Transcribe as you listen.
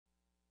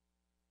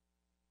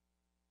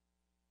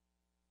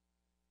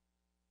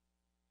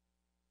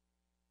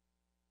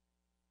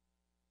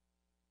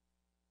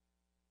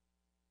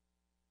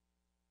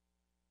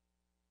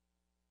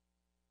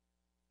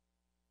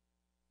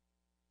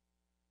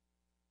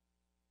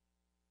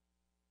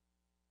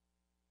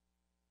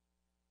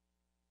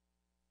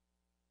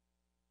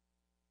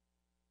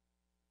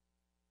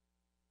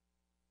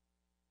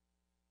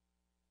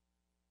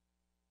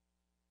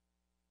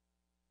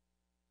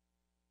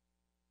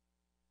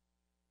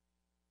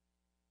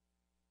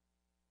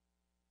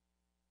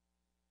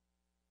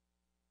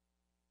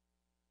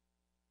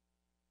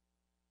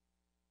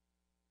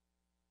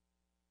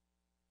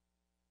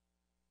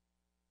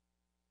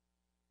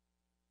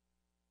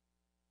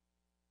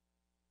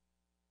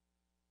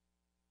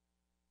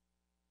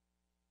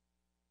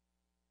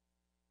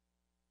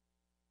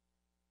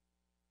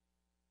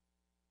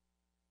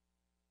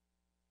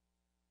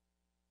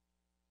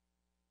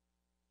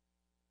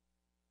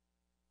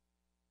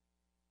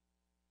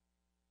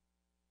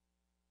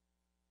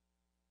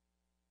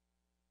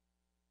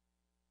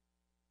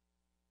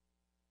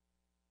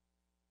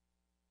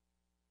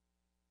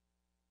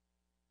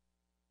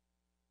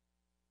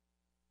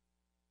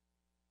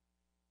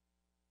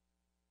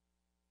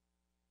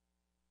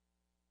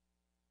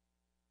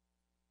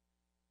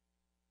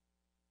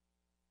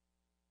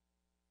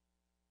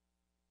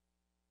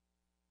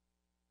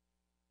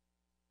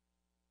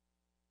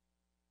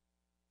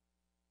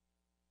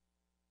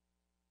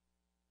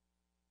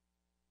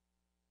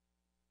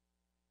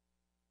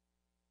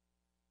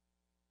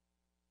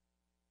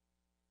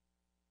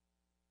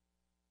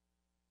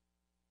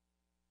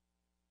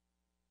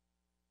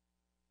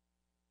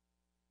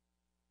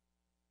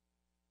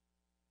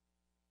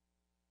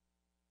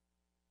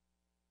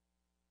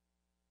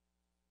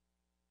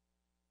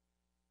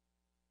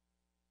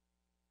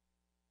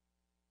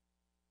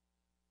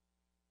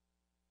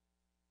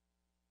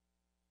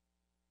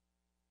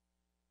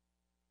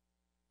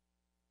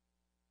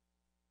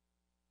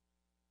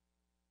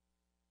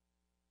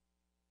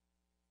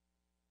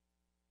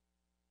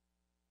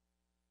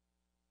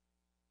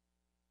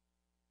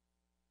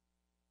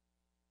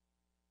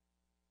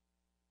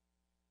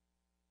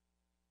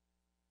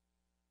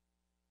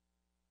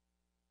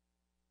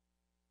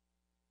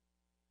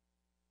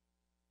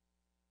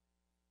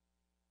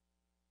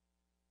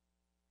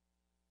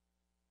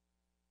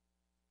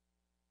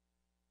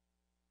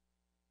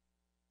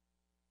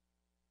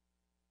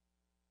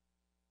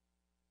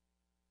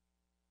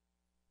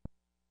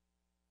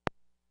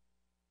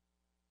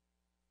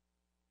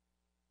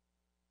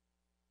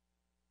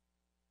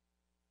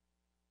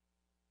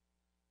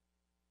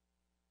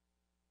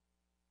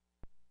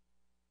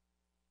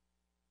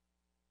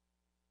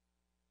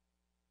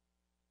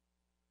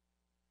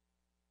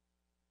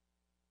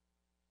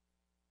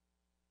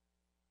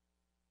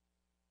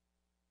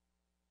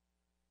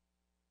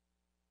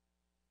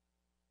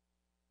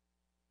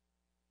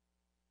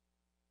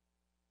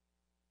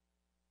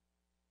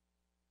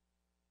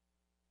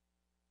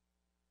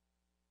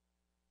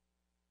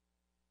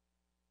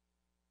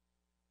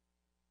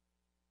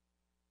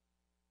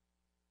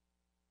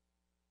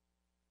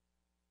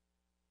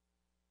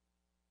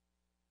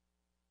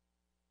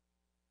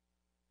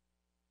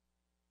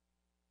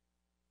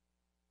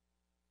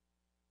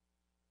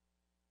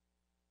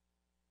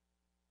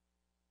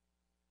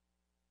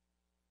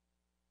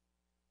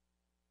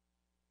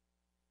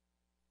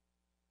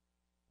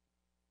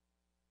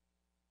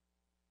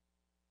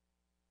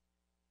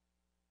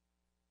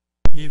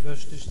Give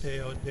us this day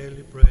our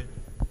daily bread,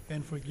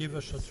 and forgive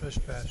us our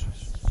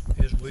trespasses,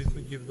 as we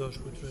forgive those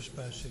who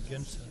trespass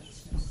against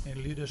us. And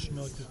lead us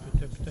not into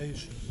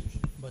temptation,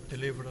 but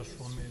deliver us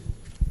from evil.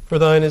 For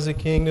thine is the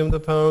kingdom,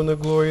 the power, and the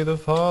glory of the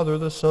Father,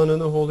 the Son,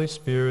 and the Holy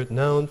Spirit,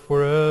 now and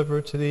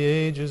forever, to the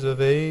ages of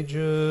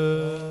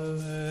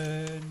ages.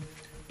 Amen.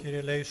 Kyrie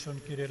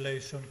eleison, Kyrie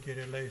eleison,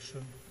 Kyrie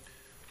eleison.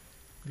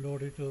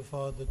 Glory to the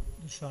Father,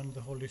 the Son, the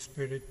Holy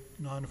Spirit,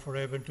 now and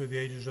forever, to the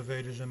ages of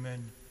ages.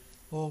 Amen.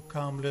 Oh,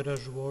 come, let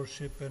us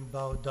worship and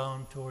bow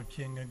down to our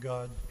King and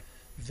God.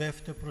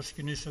 Δεύτε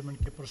προσκυνήσομεν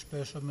και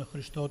προσπέσομεν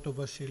Χριστό το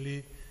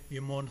Βασιλεί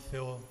ημών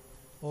Θεό.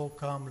 Oh,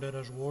 come, let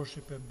us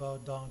worship and bow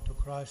down to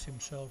Christ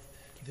himself,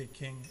 the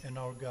King and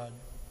our God.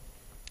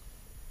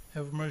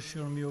 Have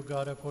mercy on me, O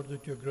God, according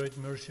to your great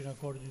mercy and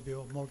according to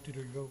your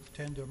multitude of your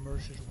tender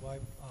mercies,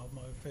 wipe out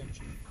my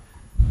offenses.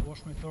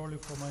 Wash me thoroughly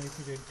from my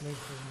iniquity and cleanse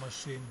me from my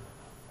sin.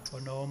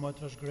 For now my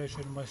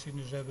transgression and my sin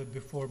is ever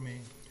before me.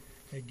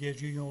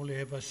 Against you only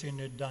have I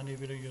sinned and done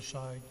evil in your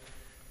sight,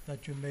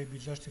 that you may be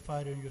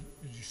justified in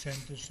your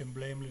sentence and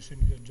blameless in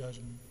your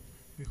judgment.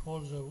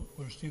 Behold,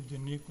 I conceived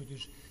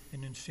iniquities,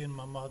 and in sin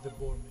my mother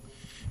bore me.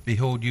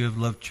 Behold, you have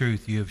loved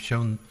truth. You have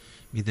shown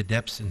me the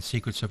depths and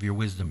secrets of your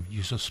wisdom.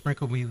 You shall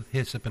sprinkle me with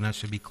hyssop, and I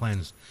shall be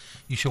cleansed.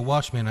 You shall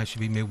wash me, and I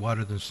shall be made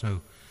whiter than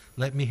snow.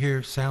 Let me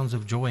hear sounds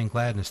of joy and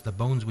gladness. The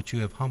bones which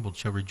you have humbled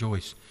shall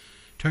rejoice.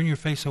 Turn your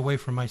face away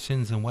from my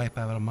sins and wipe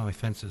out my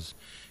offenses.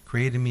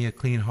 Create in me a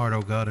clean heart,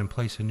 O God, and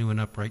place a new and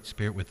upright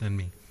spirit within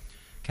me.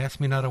 Cast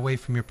me not away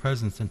from your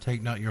presence, and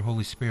take not your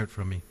Holy Spirit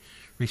from me.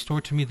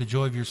 Restore to me the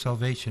joy of your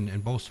salvation,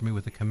 and bolster me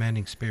with a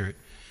commanding spirit.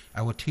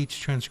 I will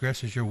teach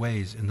transgressors your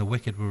ways, and the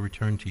wicked will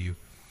return to you.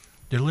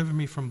 Deliver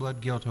me from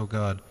blood guilt, O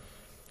God,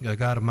 the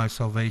God of my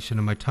salvation,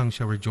 and my tongue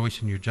shall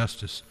rejoice in your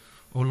justice.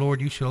 O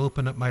Lord, you shall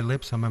open up my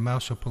lips, and my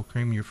mouth shall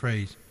proclaim your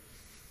praise.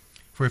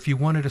 For if you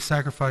wanted a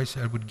sacrifice,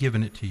 I would have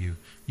given it to you.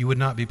 You would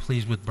not be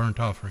pleased with burnt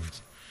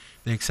offerings.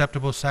 The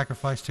acceptable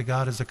sacrifice to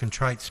God is a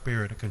contrite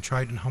spirit, a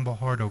contrite and humble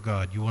heart, O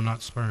God, you will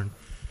not spurn.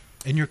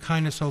 In your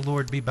kindness, O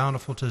Lord, be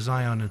bountiful to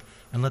Zion,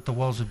 and let the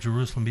walls of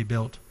Jerusalem be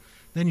built.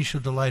 Then you shall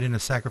delight in the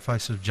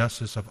sacrifice of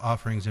justice, of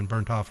offerings and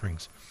burnt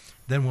offerings.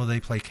 Then will they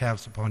play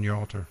calves upon your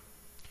altar.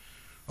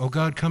 O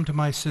God, come to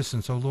my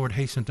assistance. O Lord,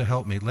 hasten to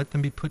help me. Let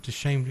them be put to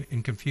shame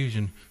and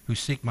confusion who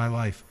seek my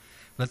life.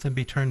 Let them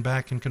be turned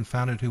back and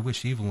confounded who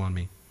wish evil on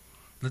me.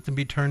 Let them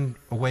be turned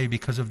away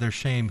because of their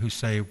shame who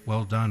say,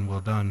 well done,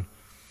 well done.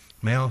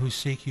 May all who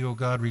seek you, O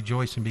God,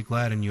 rejoice and be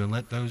glad in you, and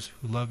let those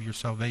who love your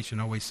salvation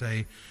always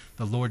say,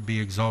 the Lord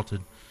be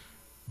exalted.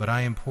 But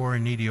I am poor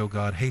and needy, O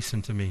God,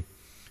 hasten to me.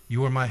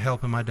 You are my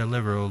help and my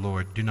deliverer, O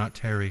Lord, do not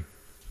tarry.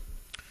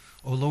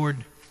 O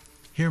Lord,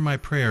 hear my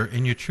prayer.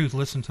 In your truth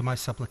listen to my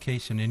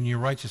supplication. In your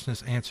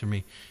righteousness answer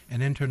me,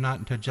 and enter not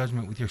into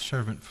judgment with your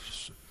servant.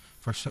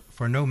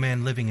 For no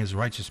man living is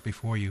righteous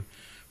before you.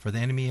 For the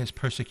enemy has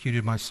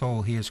persecuted my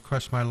soul. He has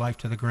crushed my life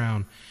to the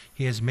ground.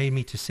 He has made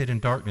me to sit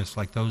in darkness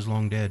like those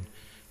long dead.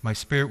 My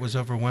spirit was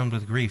overwhelmed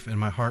with grief, and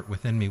my heart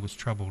within me was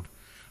troubled.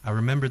 I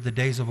remembered the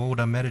days of old.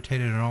 I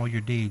meditated on all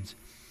your deeds.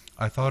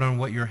 I thought on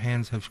what your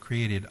hands have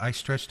created. I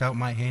stretched out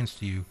my hands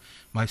to you.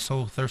 My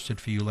soul thirsted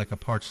for you like a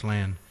parched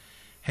land.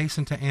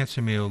 Hasten to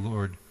answer me, O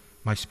Lord.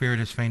 My spirit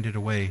has fainted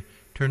away.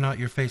 Turn not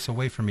your face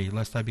away from me,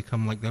 lest I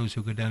become like those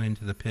who go down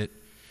into the pit.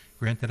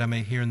 Grant that I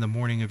may hear in the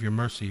morning of your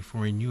mercy,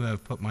 for in you I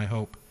have put my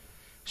hope.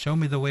 Show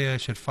me the way I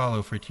should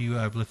follow, for to you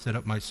I have lifted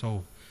up my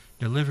soul.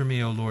 Deliver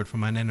me, O Lord, from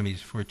mine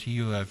enemies, for to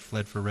you I have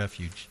fled for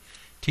refuge.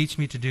 Teach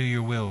me to do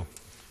your will,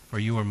 for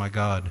you are my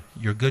God.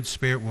 Your good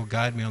spirit will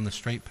guide me on the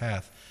straight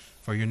path.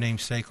 For your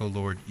name's sake, O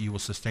Lord, you will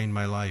sustain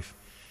my life.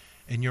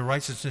 In your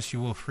righteousness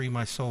you will free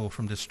my soul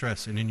from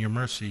distress, and in your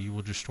mercy you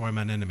will destroy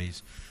mine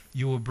enemies.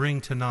 You will bring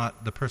to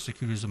naught the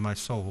persecutors of my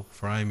soul,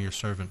 for I am your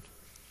servant.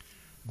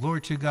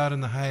 Glory to God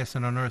in the highest,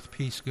 and on earth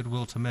peace,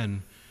 goodwill to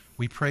men.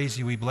 We praise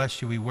you, we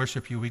bless you, we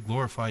worship you, we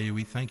glorify you,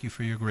 we thank you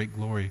for your great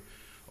glory.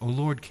 O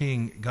Lord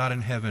King, God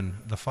in heaven,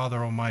 the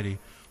Father Almighty,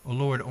 O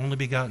Lord, only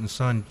begotten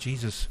Son,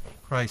 Jesus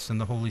Christ, and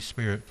the Holy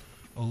Spirit,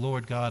 O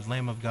Lord God,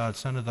 Lamb of God,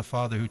 Son of the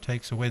Father, who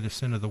takes away the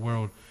sin of the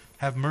world,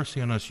 have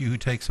mercy on us, you who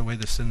takes away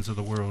the sins of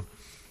the world.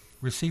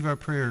 Receive our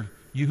prayer,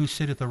 you who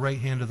sit at the right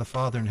hand of the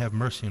Father, and have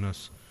mercy on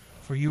us.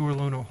 For you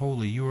alone are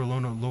holy, you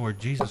alone are Lord,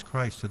 Jesus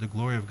Christ, to the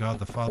glory of God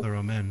the Father.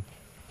 Amen.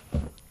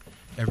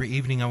 Every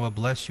evening I will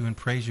bless you and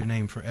praise your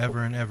name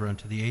forever and ever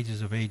unto the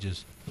ages of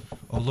ages.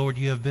 O Lord,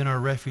 you have been our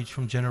refuge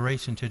from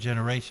generation to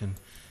generation.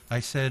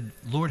 I said,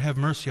 Lord, have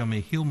mercy on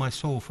me. Heal my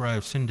soul, for I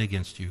have sinned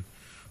against you.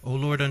 O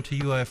Lord, unto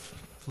you I have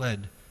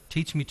fled.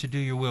 Teach me to do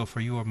your will, for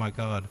you are my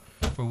God.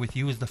 For with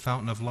you is the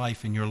fountain of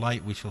life. In your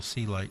light we shall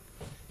see light.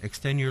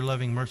 Extend your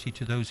loving mercy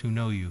to those who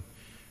know you.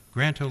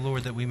 Grant, O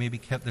Lord, that we may be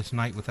kept this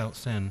night without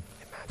sin.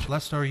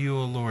 Blessed are you,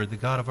 O Lord, the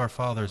God of our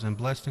fathers, and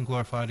blessed and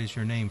glorified is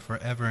your name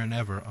forever and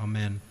ever.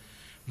 Amen.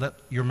 Let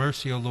your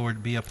mercy, O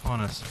Lord, be upon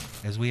us,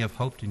 as we have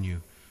hoped in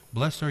you.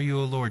 Blessed are you,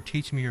 O Lord,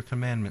 teach me your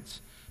commandments.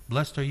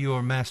 Blessed are you,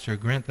 O Master,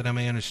 grant that I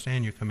may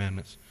understand your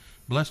commandments.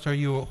 Blessed are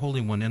you, O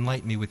Holy One,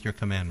 enlighten me with your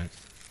commandments.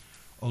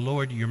 O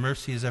Lord, your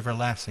mercy is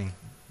everlasting.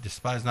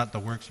 Despise not the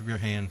works of your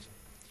hands.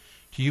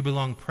 To you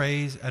belong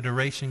praise,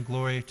 adoration,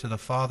 glory, to the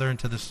Father, and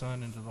to the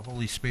Son, and to the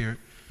Holy Spirit,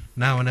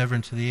 now and ever,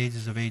 and to the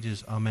ages of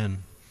ages.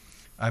 Amen.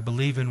 I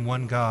believe in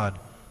one God,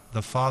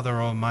 the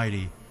Father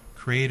Almighty,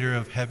 creator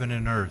of heaven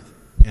and earth,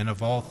 and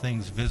of all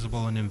things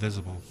visible and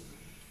invisible,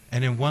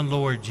 and in one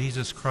Lord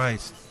Jesus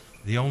Christ,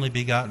 the only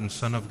begotten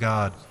Son of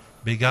God,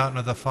 begotten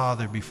of the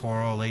Father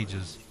before all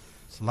ages,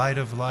 light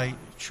of light,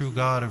 true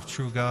God of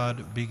true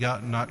God,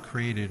 begotten, not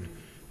created,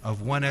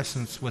 of one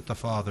essence with the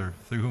Father,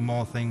 through whom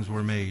all things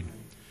were made,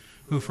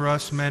 who for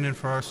us men and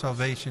for our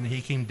salvation he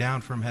came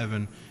down from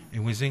heaven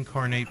and was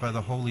incarnate by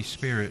the Holy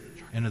Spirit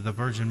and of the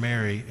Virgin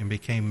Mary and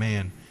became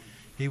man.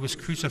 He was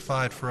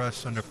crucified for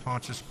us under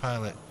Pontius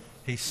Pilate.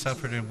 He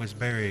suffered and was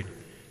buried,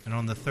 and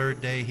on the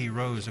third day he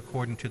rose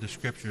according to the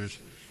Scriptures.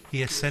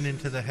 He ascended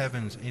into the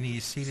heavens, and he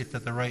is seated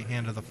at the right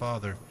hand of the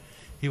Father.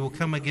 He will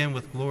come again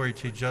with glory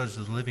to judge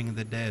the living and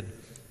the dead.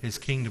 His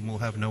kingdom will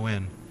have no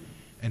end.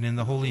 And in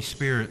the Holy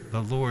Spirit,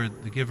 the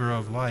Lord, the giver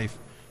of life,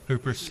 who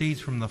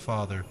proceeds from the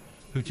Father,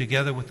 who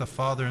together with the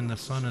Father and the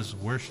Son is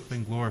worshipped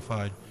and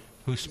glorified,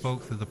 who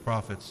spoke through the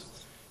prophets.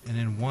 And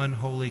in one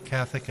holy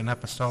Catholic and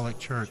Apostolic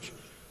Church,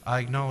 I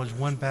acknowledge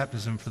one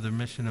baptism for the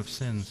remission of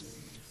sins.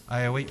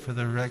 I await for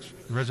the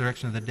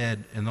resurrection of the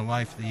dead and the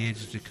life of the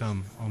ages to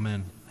come.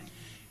 Amen.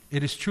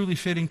 It is truly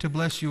fitting to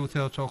bless you,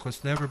 Theotokos,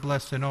 the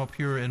ever-blessed and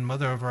all-pure and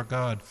Mother of our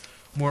God,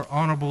 more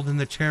honorable than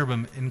the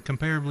cherubim,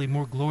 incomparably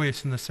more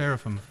glorious than the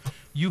seraphim.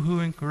 You who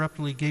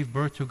incorruptibly gave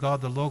birth to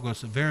God the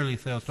Logos, verily,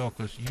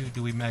 Theotokos, you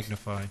do we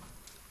magnify.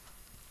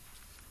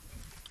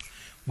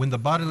 When the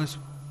bodiless...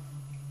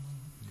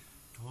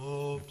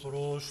 Το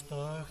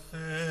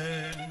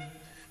προσταχθέν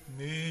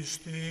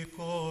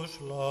μυστικός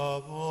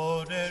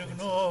λαβών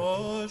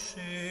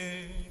εγνώση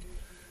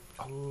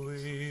του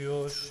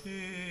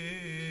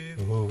Ιωσήφ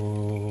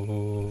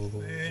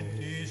εν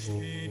τη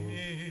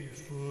σκηνής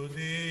του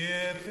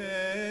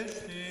διεπέστη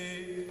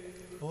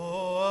ο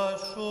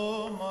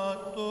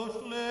ασώματος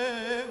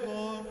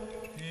λέγον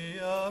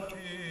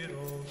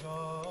διαπήρω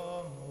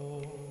γάμο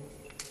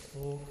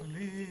ο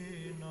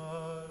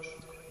κλίνας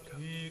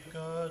η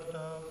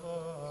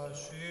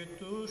καταβάση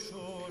τους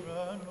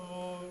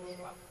ουρανούς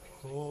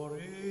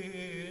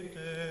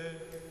χωρείται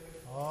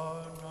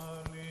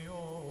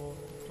αναλυώ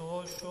το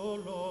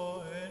σολό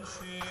εν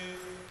σύ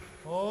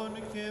ον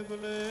και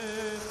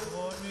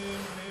βλέπον η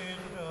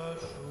μήτρα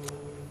σου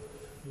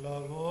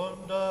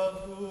λαβώντα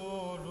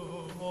δούλου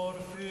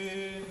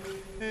μορφήν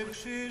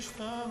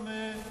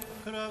εξίσταμε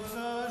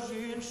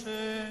κραυγάζειν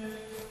σε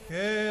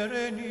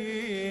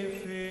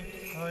ερενήφη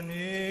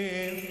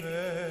ανήφευτες.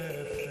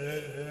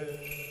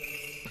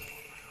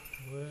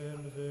 When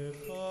the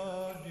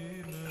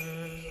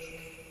bodiless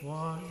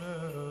one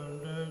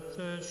learned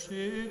the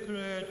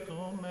secret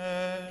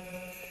command,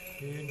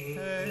 in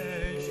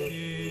haste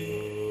he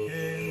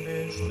came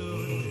and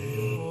stood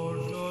before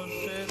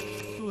Joseph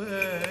to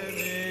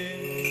heaven,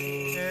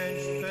 and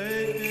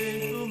spake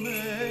into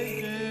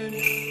maiden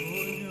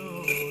who knew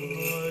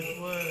not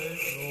was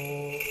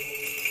wrong,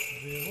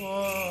 the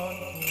one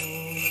who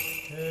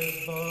had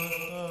brought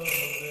the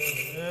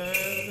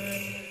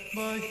heaven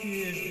by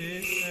his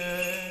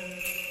descent.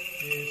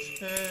 His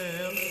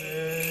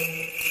helping,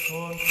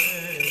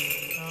 content,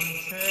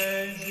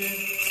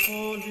 unchanging,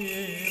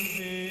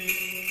 Olympic,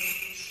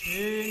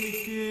 seeing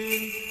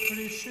him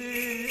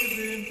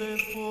receiving the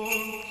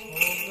form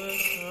of the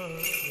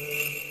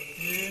serpent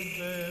in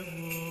the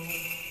womb.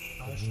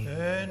 I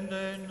stand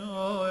and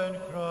know and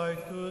cry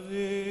to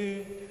thee,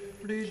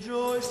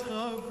 rejoice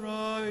thou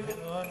bright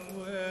and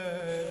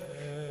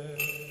wedded.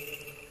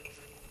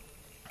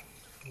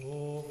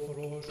 O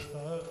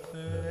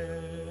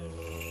προσταχθέν,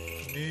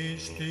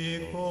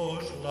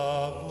 μυστικός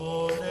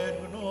λαβών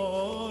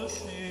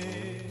εγνώση,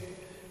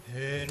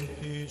 εν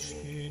τη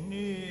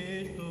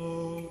σκηνή του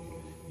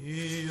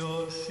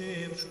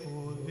Ιωσήφ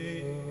σπουδή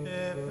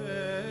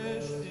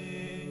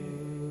επέστη,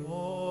 ο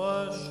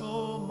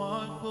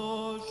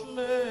ασώματος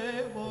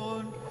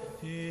λέγον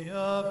τι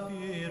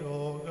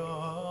απείρο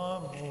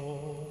γάμο,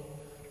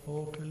 ο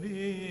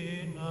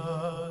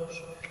κλίνας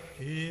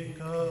η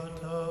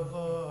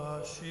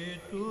καταβάση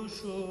τους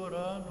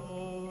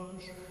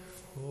ουρανούς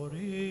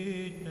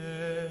χωρείται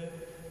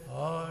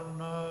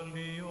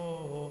αναλυώ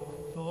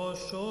το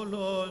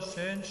σολός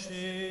εν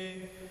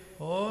σύ,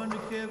 ον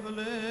και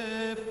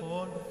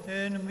βλέπον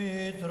εν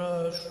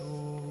μήτρα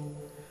σου,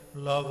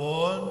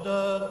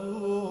 λαβώντα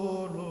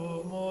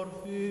δούλου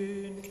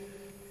μορφήν,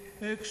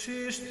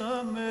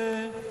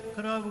 εξίσταμε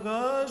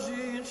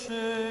κραυγάζειν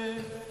σε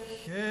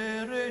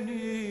χαίρεν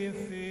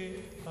ύφη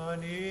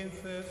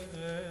ανήφευτες.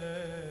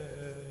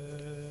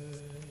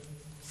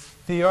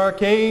 The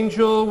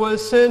archangel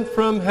was sent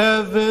from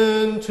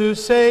heaven to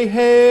say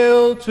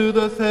hail to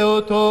the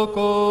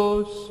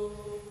Theotokos,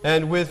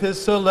 and with his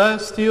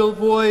celestial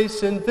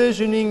voice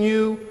envisioning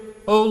you,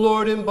 O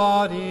Lord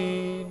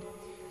embodied,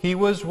 he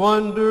was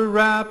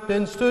wonder-wrapped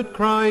and stood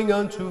crying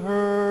unto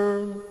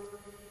her,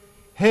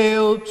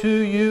 Hail to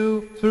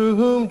you, through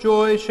whom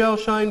joy shall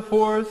shine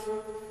forth.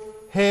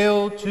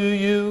 Hail to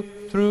you,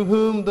 through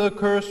whom the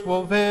curse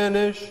will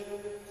vanish.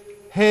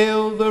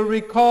 Hail the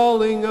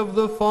recalling of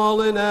the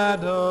fallen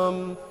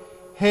Adam.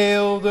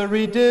 Hail the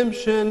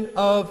redemption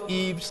of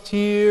Eve's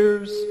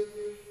tears.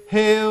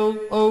 Hail,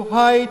 O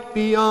height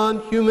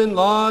beyond human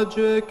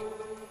logic.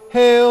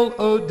 Hail,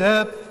 O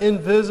depth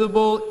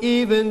invisible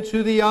even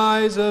to the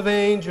eyes of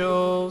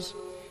angels.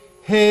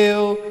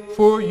 Hail,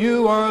 for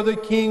you are the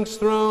King's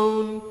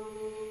throne.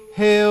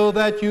 Hail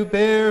that you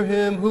bear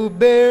him who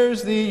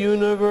bears the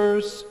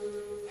universe.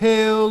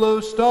 Hail, O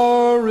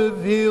star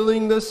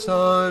revealing the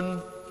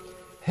sun.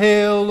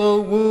 Hail,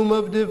 O womb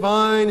of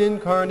divine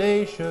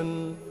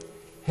incarnation.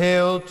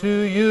 Hail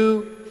to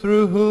you,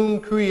 through whom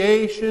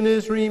creation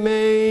is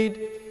remade.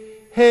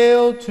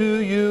 Hail to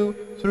you,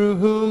 through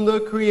whom the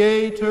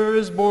Creator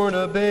is born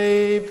a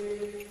babe.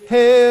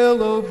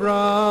 Hail, O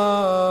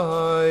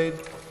bride,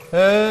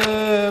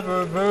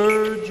 ever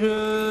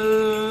virgin.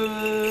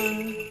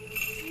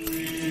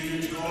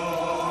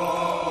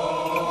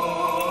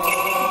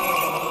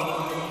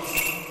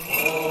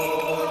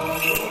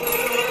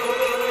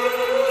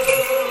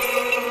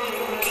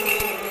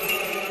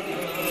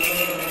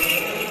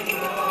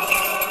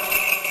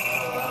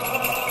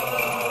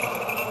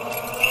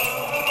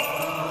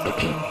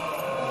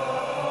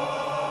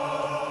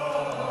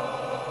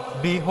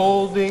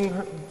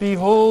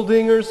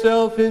 Beholding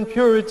herself in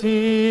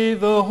purity,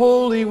 the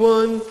Holy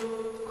One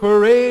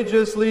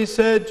courageously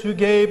said to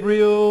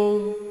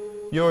Gabriel,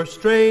 "Your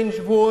strange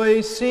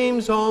voice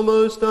seems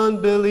almost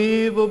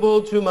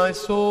unbelievable to my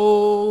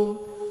soul.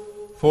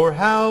 For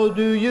how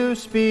do you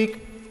speak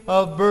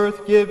of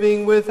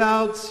birth-giving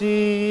without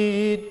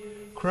seed,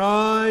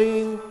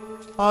 crying,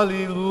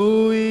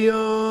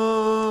 Alleluia?"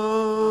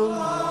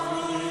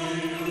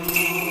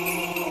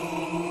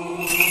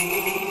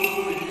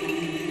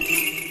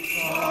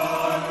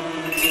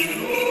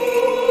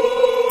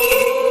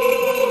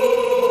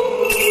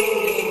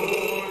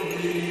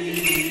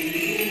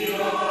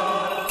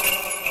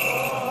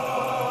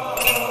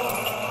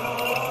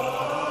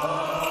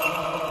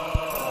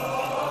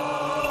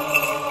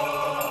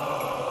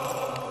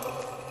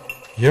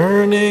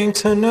 Yearning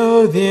to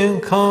know the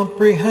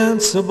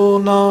incomprehensible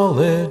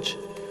knowledge,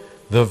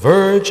 the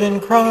Virgin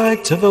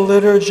cried to the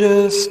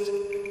liturgist,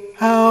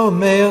 "How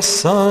may a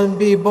son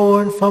be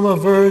born from a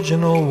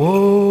virginal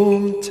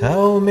womb?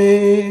 Tell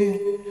me."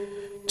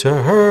 To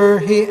her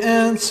he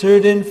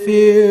answered and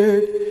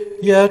feared,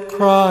 yet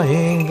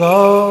crying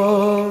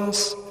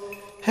thus,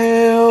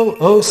 "Hail,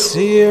 O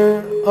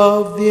seer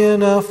of the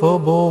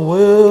ineffable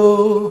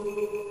will!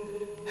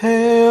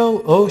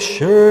 Hail, O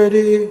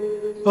surety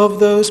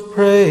of those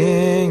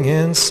praying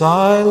in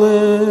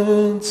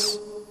silence!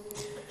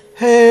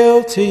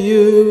 Hail to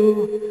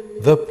you,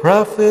 the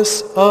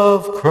preface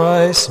of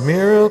Christ's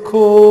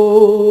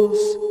miracles!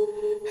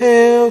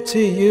 Hail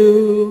to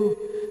you,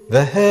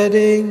 the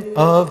heading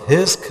of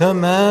his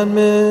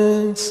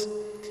commandments!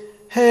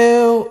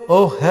 Hail,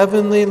 O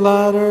heavenly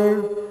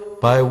ladder,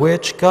 by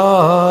which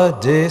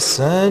God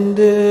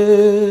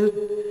descended!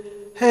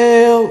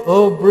 Hail,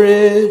 O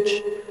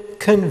bridge,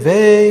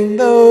 conveying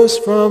those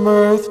from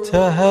earth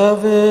to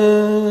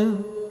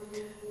heaven!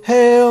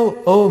 Hail,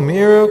 O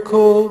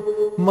miracle,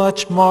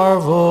 much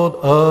marveled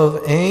of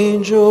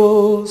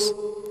angels!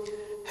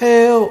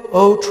 Hail,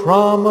 O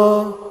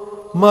trauma,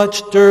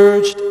 much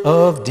dirged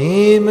of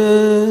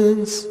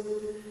demons!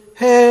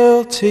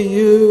 Hail to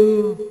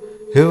you,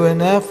 who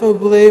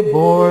ineffably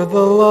bore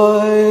the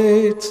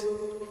light!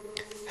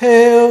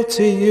 Hail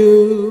to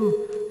you,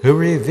 who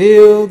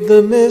revealed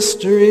the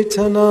mystery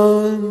to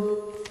none!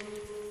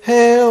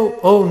 Hail,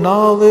 O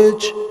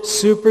knowledge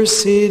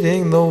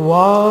superseding the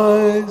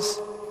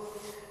wise!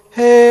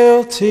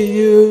 Hail to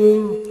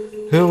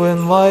you, who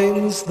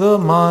enlightens the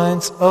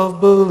minds of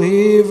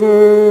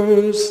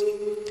believers!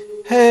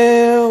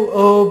 Hail,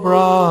 O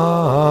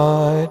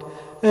bride,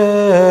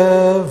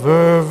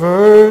 ever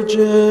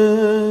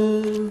virgin!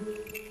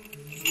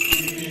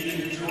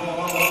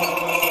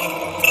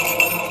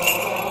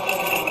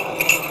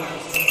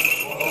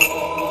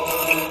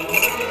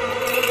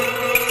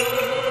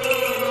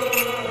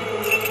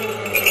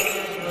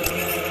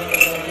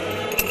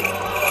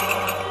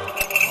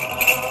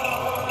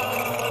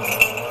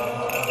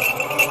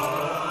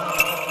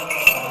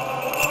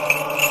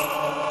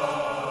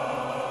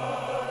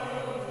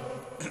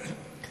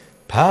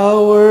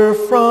 Power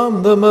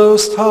from the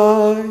Most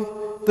High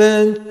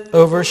then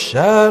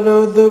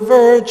overshadowed the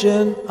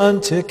Virgin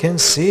unto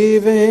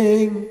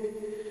conceiving,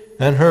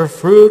 and her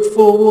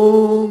fruitful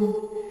womb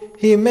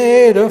he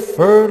made a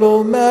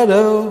fertile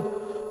meadow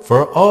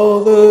for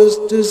all those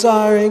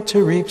desiring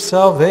to reap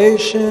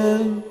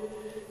salvation.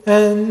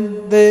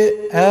 And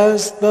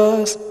as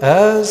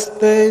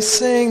they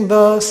sing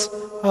thus,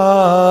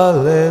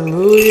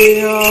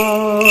 Alleluia.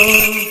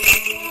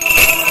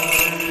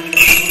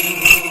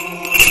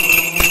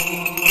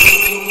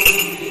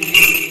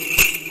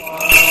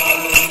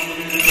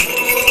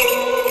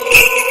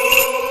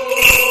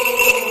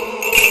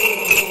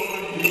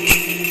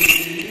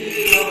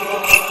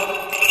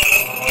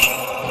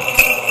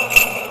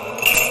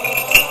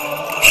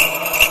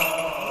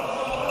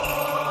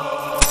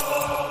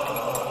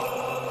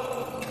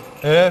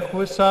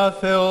 Δεύσα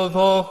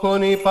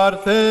Θεοδόχων η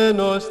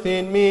Παρθένος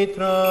την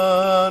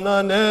Μήτραν,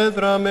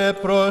 ανέδραμε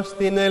προς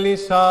την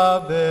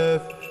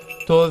Ελισάβεθ,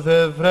 το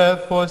δε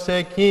βρέφος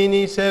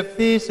εκείνης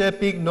ευθύς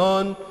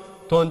επιγνών,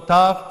 τον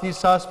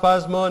ταύτης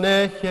ασπασμών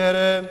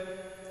έχερε,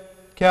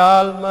 και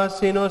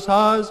άλμασιν ως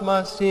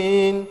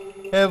άσμασιν,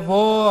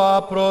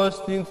 ευώα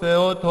προς την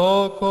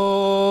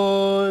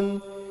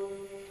Θεοτόκον.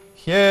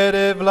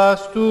 Χαίρε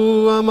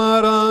βλαστού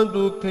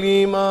αμαράντου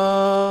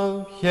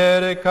κλίμα,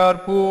 χαίρε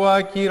καρπού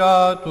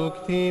ακυράτου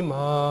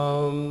κτήμα,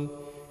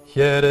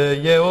 χαίρε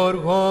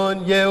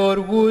γεωργών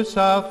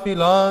γεωργούσα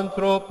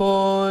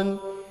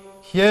φιλάνθρωπων,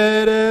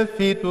 χαίρε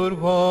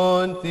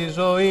φυτουργών της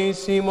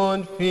ζωής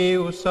ημών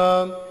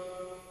φίουσα,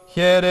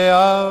 χαίρε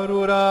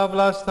άρουρα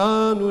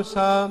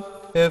βλαστάνουσα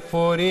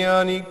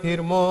εφορία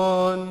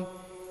νυχτηρμών,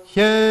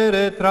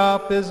 χαίρε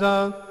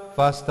τράπεζα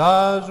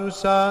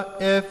βαστάζουσα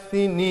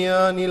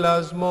ευθυνίαν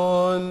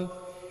ηλασμών,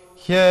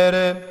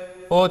 χαίρε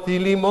ότι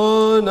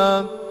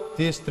λιμώνα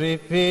της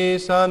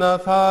τρυφής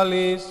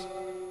αναθάλης,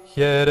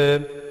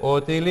 χαίρε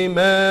ότι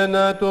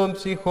λιμένα των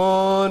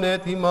ψυχών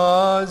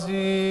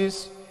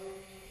ετοιμάζεις,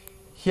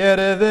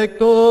 χαίρε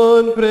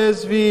δεκτών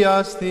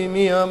πρεσβείας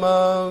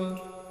τιμίαμα,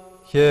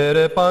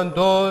 χαίρε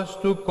παντός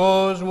του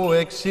κόσμου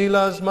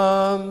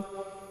εξήλασμα,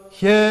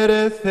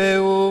 χαίρε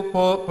Θεού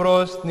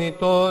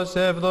προσθνητός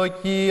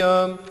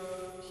ευδοκία,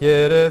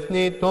 χαίρε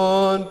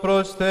θνητών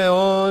προς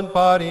Θεόν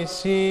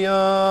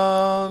παρησία,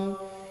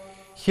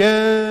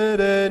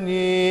 χαίρε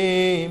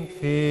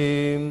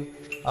νύμφη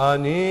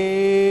ανύμφευτε.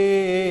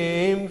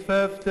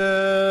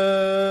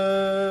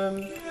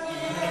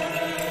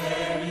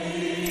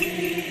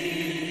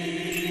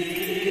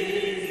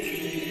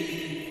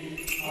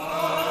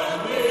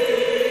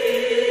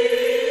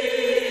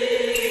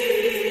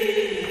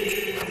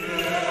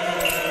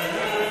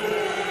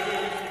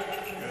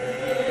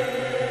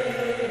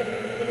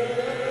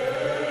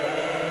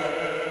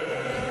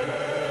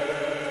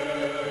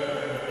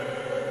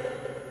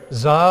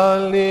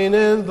 Ζάλιν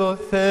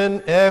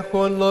ενδοθέν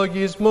έχων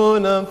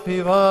λογισμόν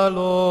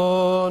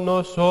αμφιβάλλον,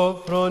 ως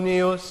όφρον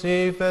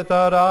Ιωσήφ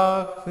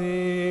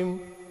εταράχθη,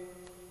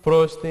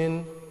 προς την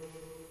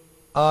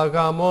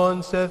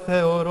αγαμών σε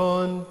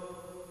θεωρών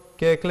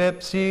και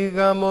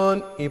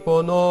κλεψίγαμων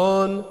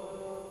υπονών,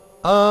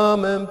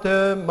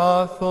 άμεμπτε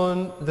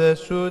μάθον δε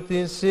σου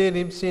την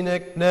σύλληψην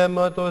εκ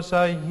πνεύματος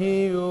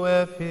Αγίου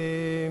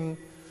εφήμ.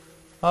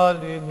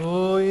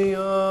 Αλληλούια.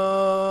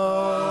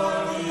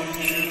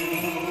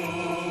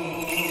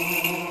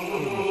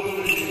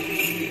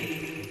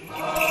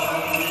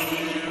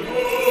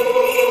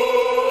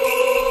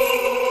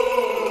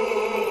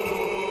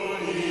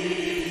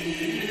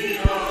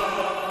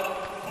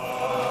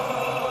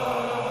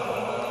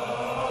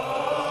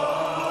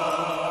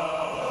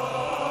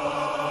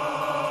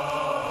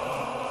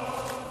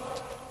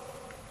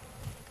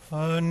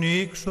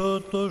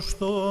 Ανοίξω το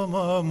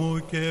στόμα μου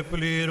και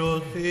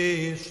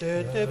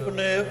πληρωθήσετε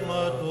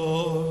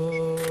πνεύματος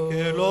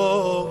και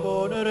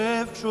λόγον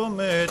ρεύξω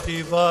με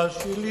τη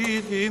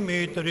Βασιλή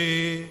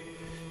Δημητρή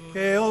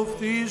και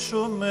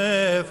οφθήσω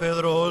με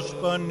εφεδρός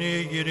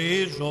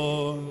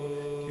πανηγυρίζων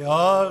και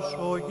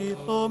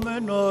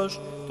ασογηθόμενος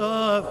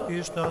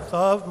ταύχιστα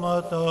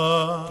θαύματα.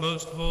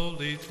 Most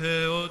holy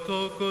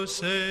Theotokos,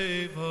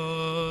 save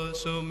us,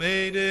 O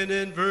maiden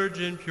and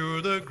virgin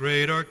pure, the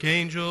great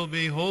archangel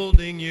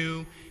beholding you,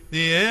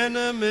 the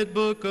animate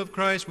book of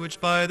Christ which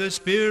by the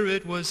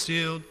Spirit was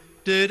sealed,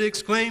 did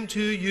exclaim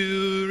to you,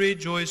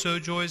 rejoice, O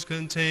joy's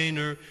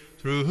container,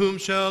 through whom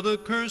shall the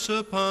curse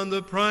upon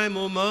the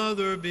primal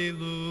mother be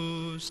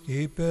loosed.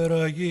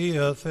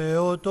 Υπεραγία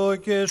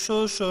Θεοτόκε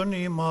σώσον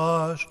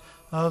ημάς,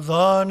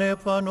 αδάνε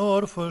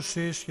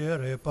πανόρφωσης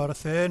χαίρε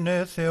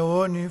παρθένε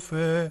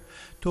θεόνυφε,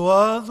 του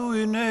άδου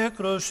η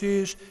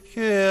νέκρωσης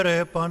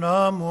χαίρε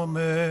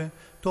πανάμωμε,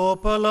 το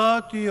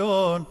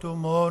παλάτιον του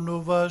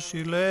μόνου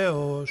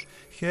βασιλέως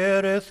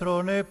χαίρε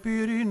θρόνε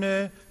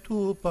πύρινε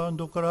του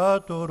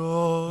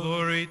παντοκράτορος.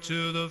 Glory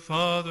to the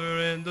Father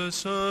and the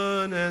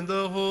Son and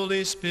the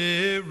Holy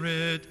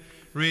Spirit.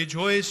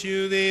 Rejoice you,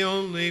 the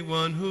only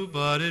one who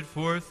budded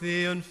forth the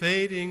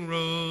unfading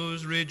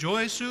rose.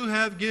 Rejoice who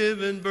have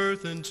given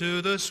birth unto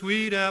the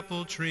sweet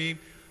apple tree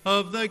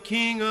of the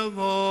King of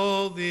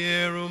all, the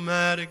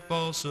aromatic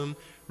balsam.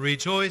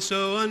 Rejoice,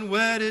 O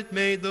unwedded,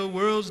 made the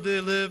world's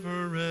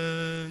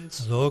deliverance.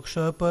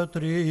 Δόξα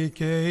Πατρί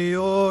και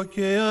Υιό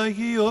και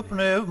Αγίο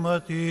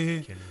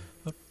Πνεύματι,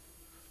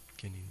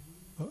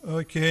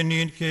 και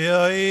νυν και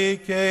αεί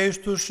και εις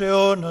τους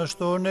αιώνας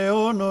των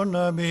αιώνων.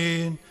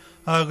 Αμήν.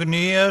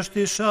 Αγνίας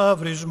της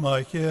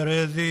αύρισμα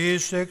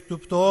χαιρεδείς εκ του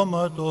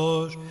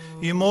πτώματος,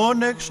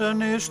 ημών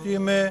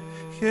εξανέστημε,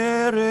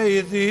 χαίρε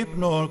η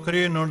δείπνων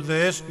κρίνων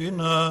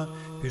δέσποινα,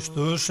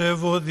 πιστούς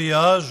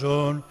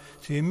ευωδιάζων,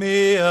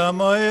 θυμία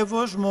μα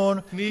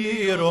ευωσμών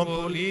μύρων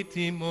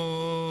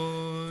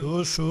πολύτιμων.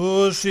 Τους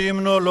σους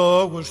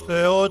υμνολόγους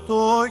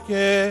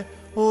Θεοτόκε,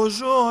 ο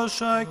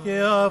ζώσα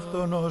και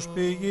αυτόν ως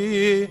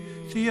πηγή,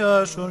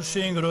 θειάσον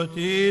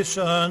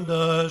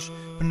συγκροτήσαντας,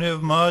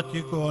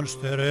 πνευματικών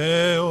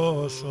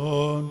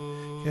στερέωσον,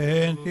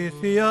 Εν τη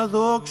Θεία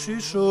δόξη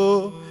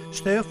σου,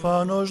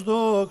 Στέφανος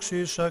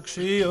δόξης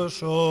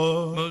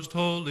αξίωσο. Most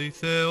holy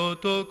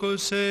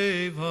Theotokos,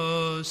 save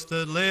us,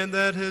 the land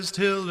that has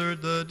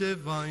tillered the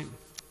divine.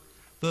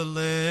 The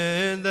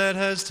land that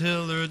has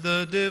tillered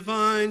the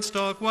divine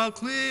stock, while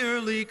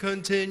clearly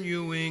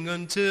continuing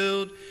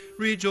untilled.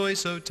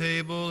 Rejoice, O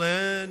table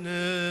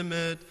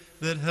animate,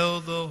 that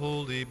held the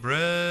holy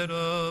bread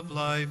of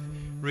life.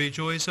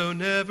 Rejoice, O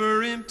never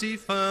empty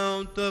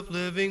fount of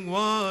living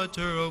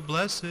water, O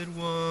blessed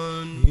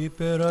one.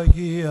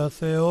 Υπεραγία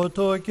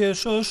Θεότοκε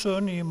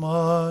σώσον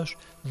ημάς,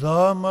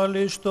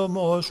 δάμαλης το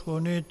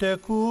μόσχονη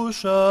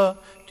τεκούσα,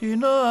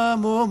 την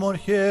άμωμον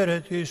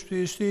χαίρε της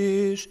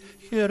πιστής,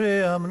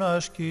 χαιρέ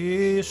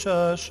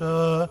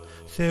αμνασκήσασα,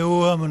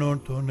 Θεού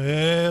αμνών τον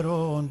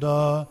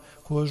έρωτα,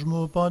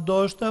 κόσμου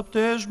παντός τα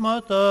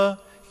πτέσματα,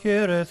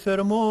 χαίρε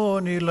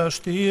θερμόν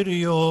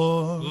ηλαστήριο.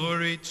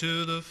 Glory to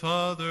the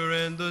Father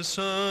and the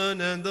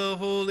Son and the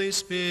Holy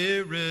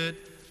Spirit,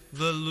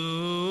 the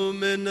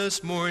luminous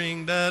morning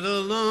that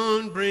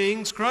alone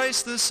brings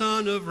Christ the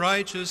Son of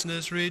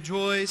righteousness.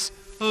 Rejoice,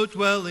 O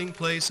dwelling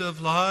place of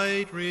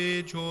light,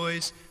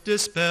 rejoice,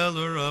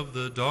 dispeller of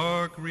the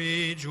dark,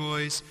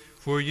 rejoice,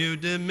 for you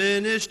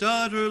diminished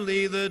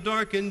utterly the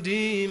darkened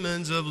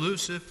demons of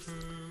Lucifer.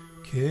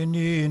 Και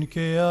νυν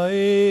και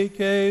αεί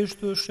και εις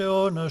τους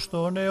αιώνας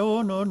των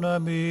αιώνων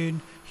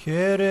αμήν,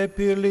 χαίρε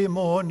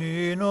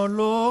επιλημώνην ο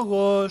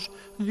λόγος,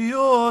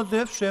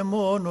 διόδευσε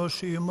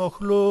μόνος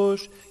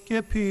ημοχλούς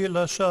και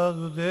πύλας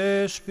άδου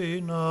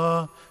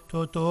δέσποινα,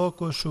 το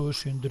τόκο σου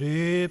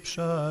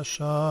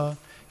συντρίψασα,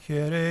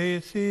 χαίρε η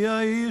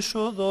Θεία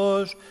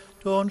είσοδος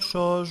των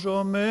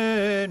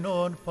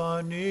σωζομένων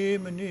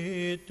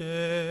πανύμνητε.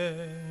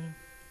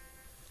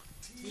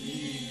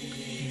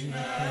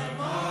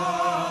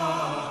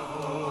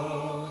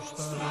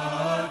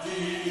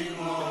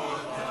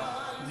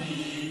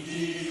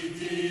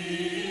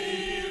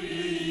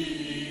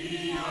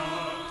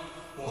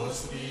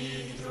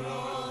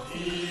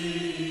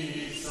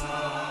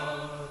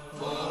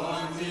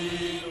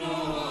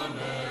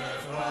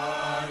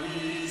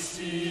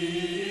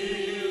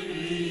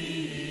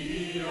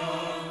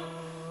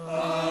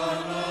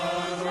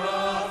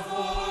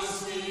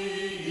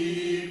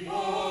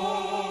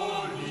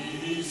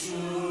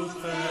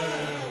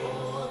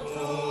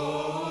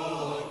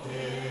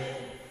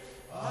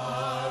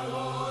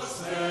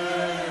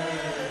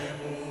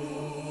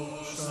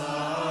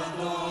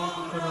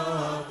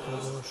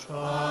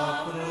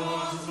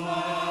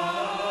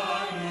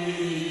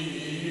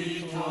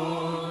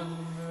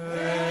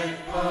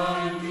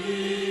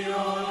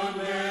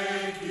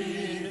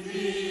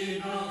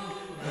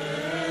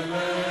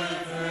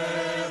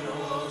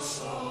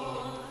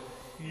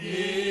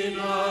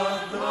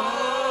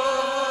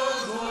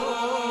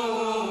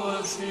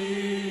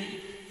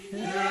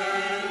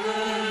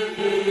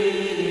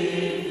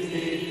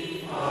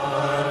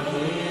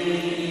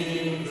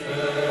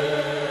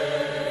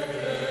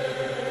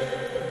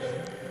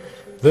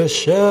 The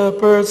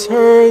shepherds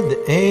heard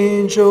the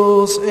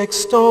angels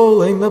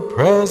extolling the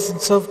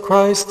presence of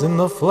Christ in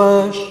the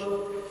flesh,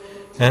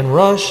 and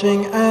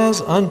rushing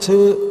as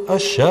unto a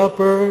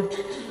shepherd,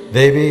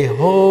 they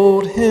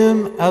behold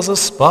him as a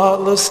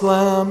spotless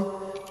lamb,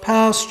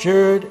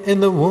 pastured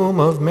in the womb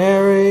of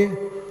Mary,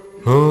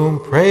 whom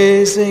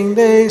praising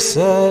they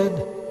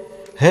said,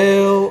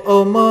 Hail,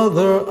 O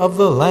Mother of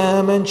the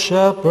Lamb and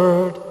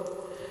Shepherd!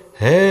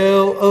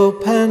 Hail, O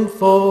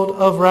penfold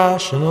of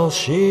rational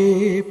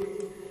sheep!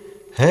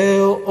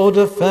 Hail, O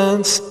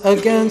defense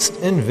against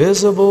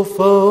invisible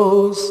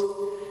foes!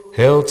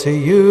 Hail to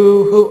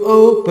you who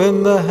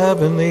open the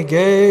heavenly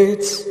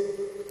gates!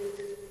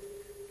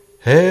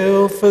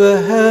 Hail, for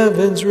the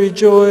heavens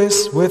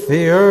rejoice with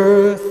the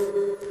earth!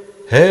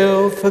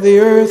 Hail, for the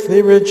earth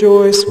they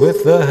rejoice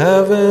with the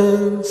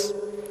heavens!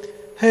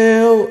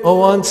 Hail,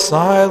 O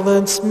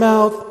unsilenced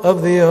mouth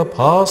of the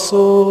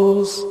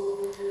apostles!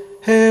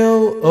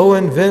 Hail, O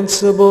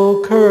invincible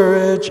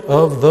courage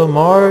of the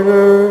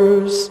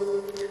martyrs!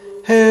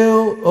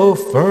 Hail, O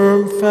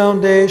firm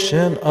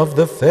foundation of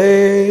the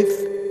faith!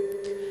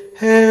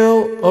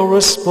 Hail, O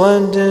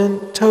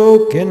resplendent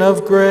token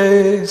of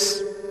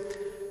grace!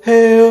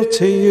 Hail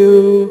to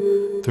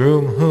you,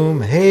 through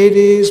whom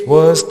Hades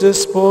was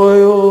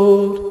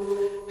despoiled!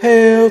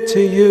 Hail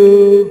to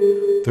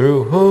you,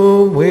 through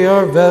whom we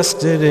are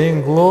vested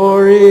in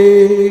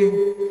glory!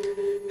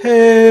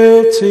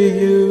 Hail to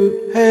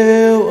you,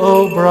 hail,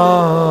 O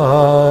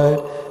bride,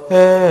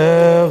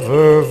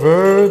 ever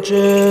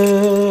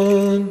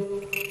virgin!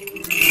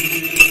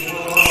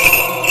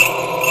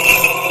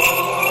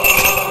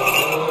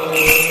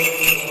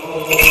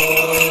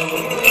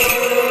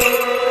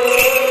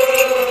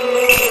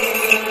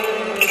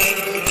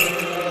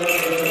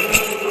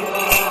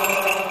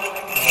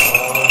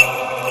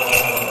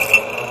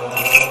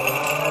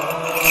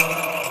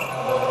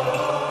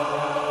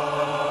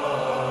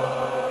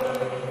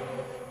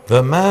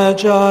 The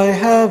Magi,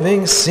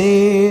 having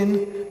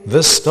seen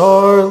the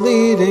star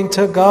leading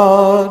to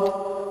God,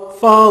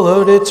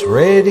 followed its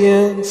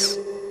radiance,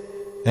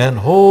 and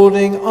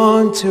holding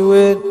on to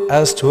it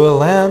as to a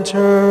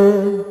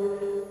lantern,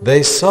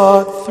 they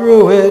sought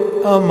through it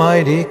a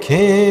mighty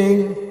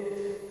king.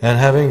 And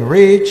having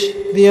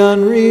reached the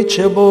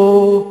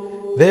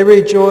unreachable, they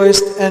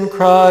rejoiced and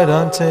cried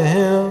unto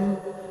him,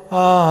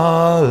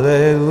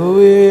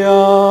 Alleluia.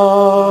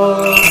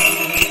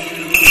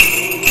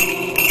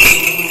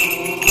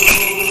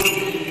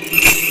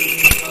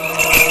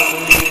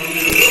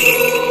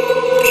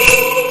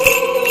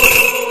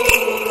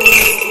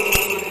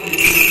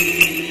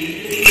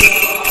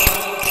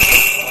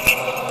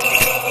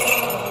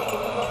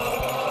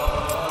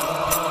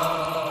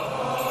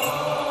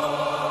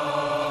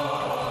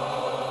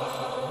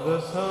 The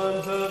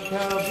sons of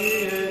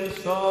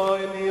Chaldeans saw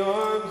in the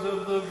arms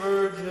of the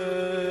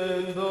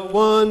Virgin the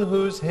one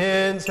whose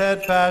hands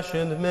had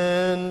fashioned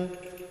men,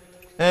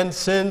 and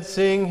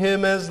sensing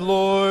him as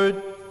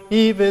Lord,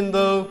 even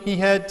though he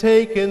had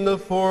taken the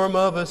form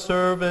of a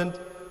servant,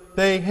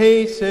 they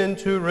hastened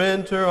to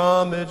render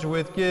homage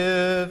with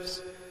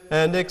gifts,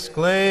 and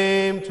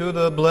exclaimed to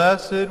the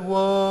Blessed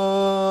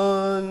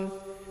One,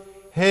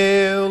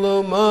 Hail,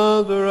 O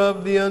Mother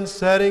of the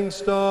unsetting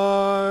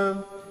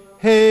star!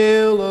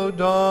 Hail, O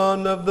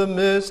dawn of the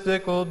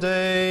mystical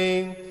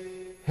day!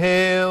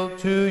 Hail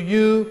to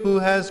you who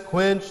has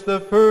quenched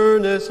the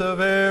furnace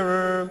of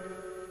error!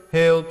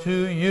 Hail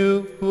to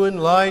you who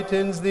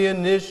enlightens the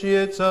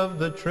initiates of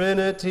the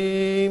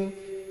Trinity!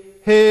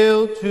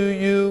 Hail to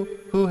you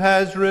who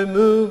has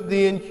removed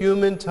the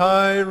inhuman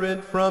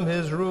tyrant from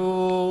his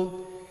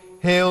rule!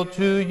 Hail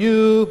to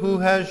you who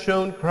has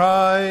shown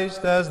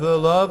Christ as the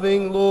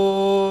loving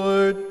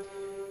Lord!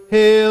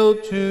 Hail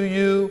to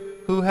you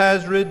who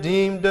has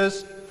redeemed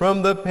us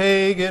from the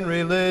pagan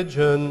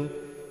religion.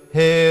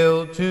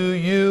 Hail to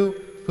you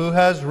who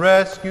has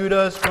rescued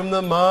us from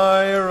the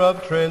mire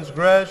of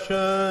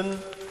transgression.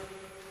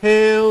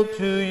 Hail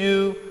to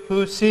you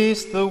who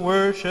ceased the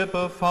worship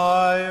of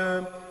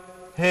fire.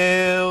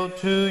 Hail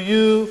to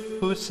you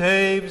who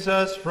saves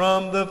us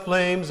from the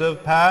flames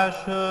of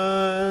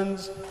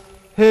passions.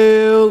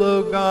 Hail,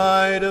 O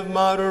guide of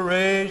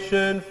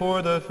moderation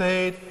for the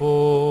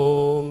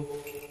faithful.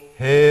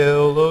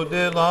 Hail, O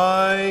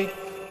delight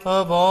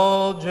of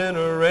all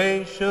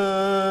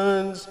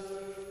generations.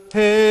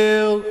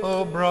 Hail,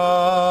 O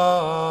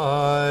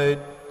bride,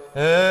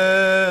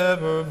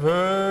 ever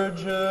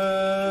virgin.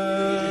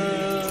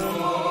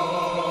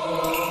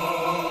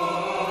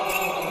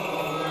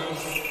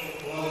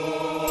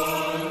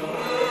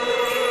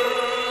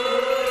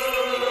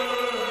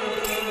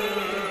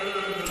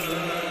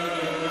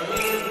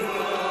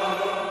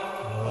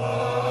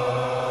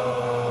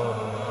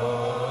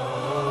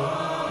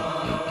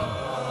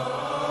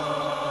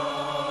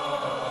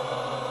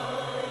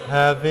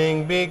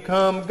 Having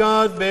become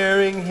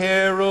God-bearing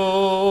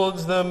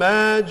heralds, the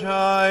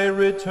Magi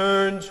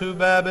returned to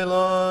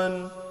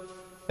Babylon,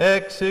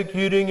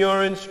 executing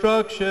your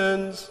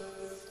instructions,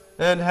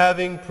 and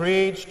having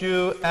preached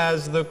you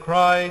as the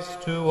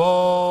Christ to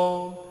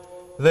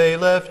all, they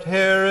left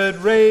Herod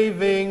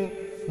raving,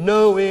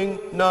 knowing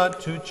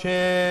not to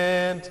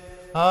chant,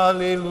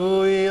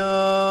 Alleluia.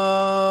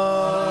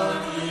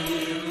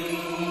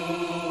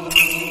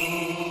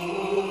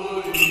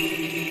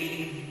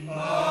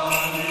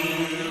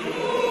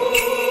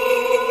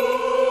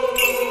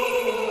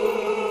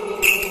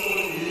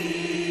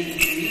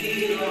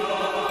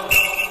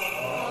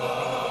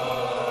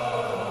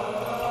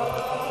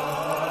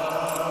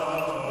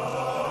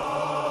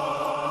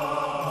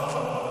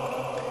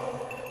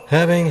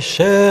 Having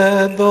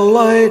shed the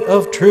light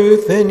of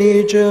truth in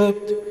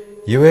Egypt,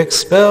 you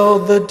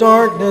expelled the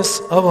darkness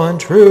of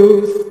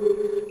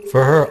untruth.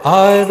 For her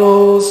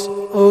idols,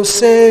 O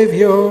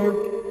Savior,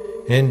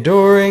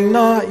 enduring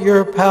not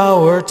your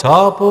power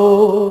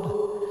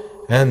toppled,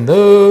 and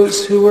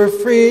those who were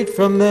freed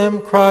from them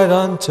cried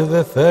unto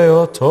the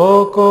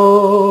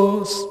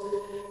Theotokos,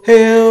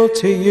 Hail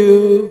to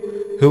you,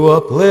 who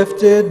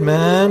uplifted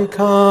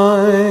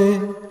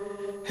mankind.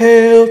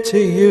 Hail to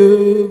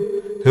you,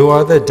 who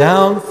are the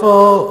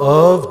downfall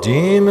of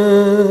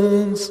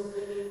demons.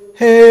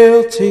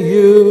 Hail to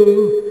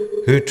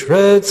you, who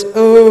treads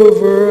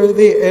over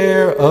the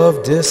air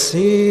of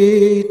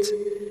deceit.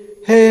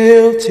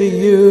 Hail to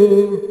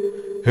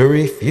you, who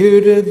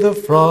refuted the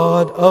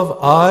fraud of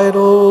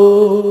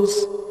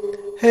idols.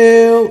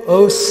 Hail,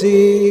 O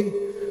sea,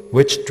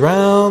 which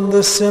drowned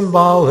the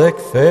symbolic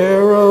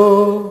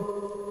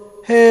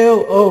Pharaoh.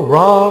 Hail, O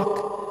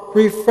rock,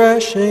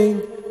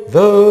 refreshing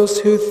those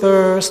who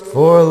thirst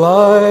for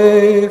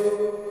life.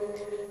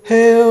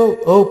 Hail,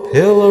 O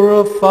pillar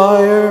of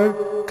fire,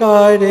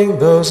 guiding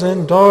those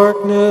in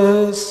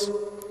darkness.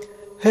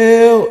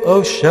 Hail,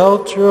 O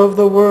shelter of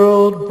the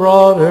world,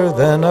 broader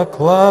than a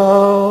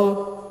cloud.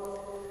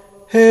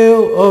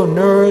 Hail, O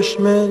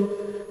nourishment,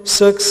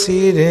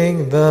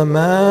 succeeding the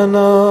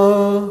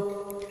manna.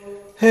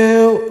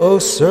 Hail, O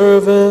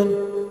servant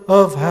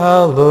of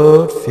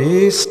hallowed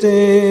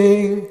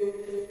feasting.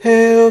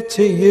 Hail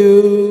to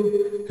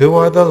you, who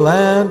are the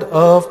land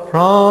of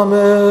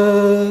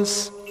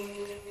promise.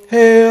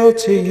 Hail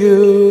to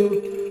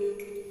you,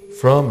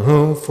 from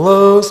whom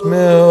flows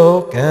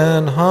milk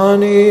and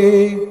honey.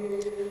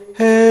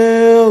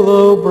 Hail,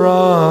 O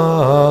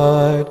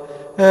bride,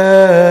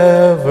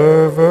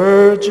 ever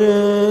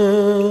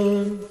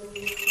virgin.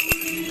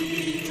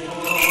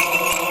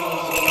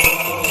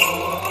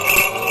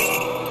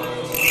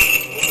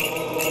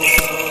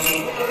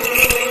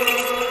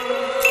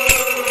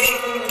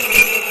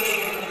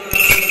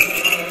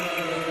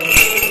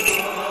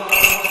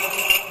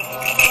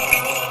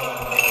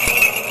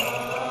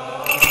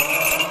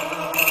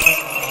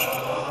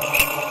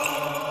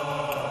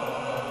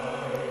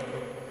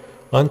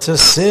 Unto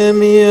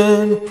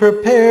Simeon,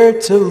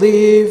 prepared to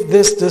leave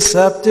this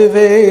deceptive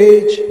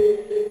age,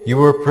 you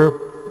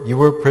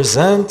were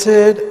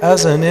presented as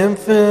an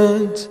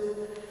infant,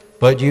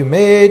 but you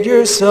made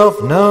yourself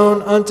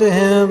known unto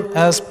him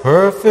as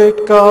perfect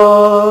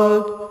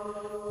God.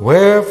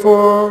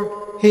 Wherefore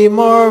he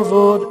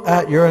marveled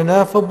at your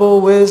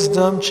ineffable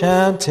wisdom,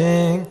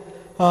 chanting,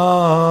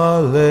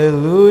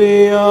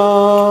 Alleluia.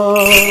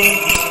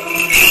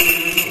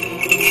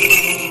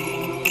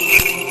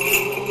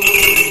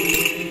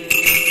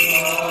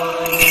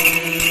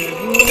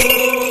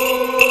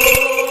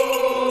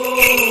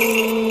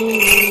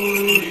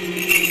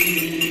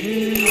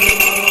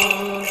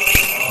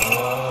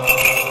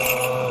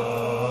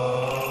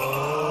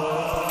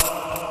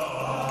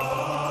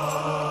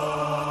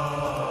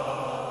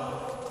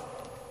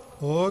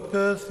 Ο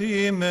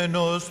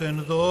καθήμενος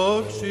εν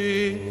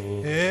δόξη,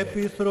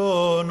 επί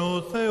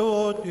θρόνου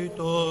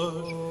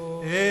θεότητος,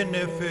 εν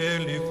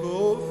εφέλη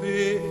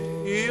κούφη,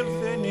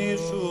 ήλθεν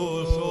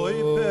Ιησούς ο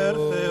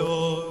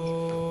υπερθεός,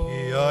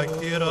 η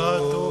άκυρα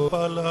το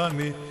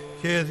παλάμι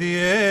και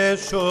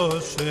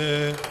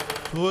διέσωσε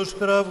τους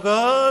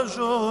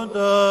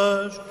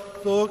κραυγάζοντας,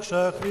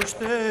 δόξα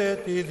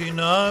Χριστέ τη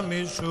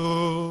δύναμη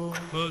σου.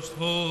 Most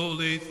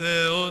holy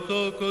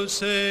Theotokos,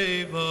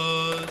 save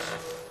us.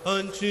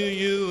 Unto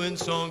you in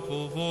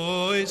songful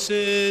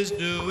voices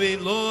do we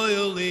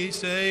loyally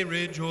say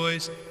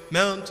rejoice,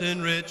 mountain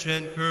rich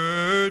and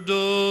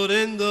girdled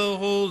in the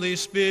Holy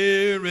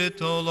Spirit,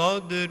 all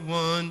lauded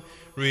one.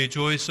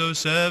 Rejoice, O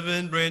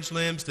seven-branched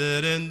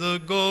lampstand in the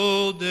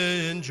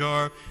golden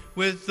jar,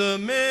 with the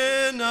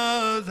manna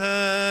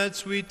that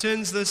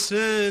sweetens the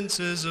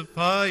senses of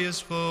pious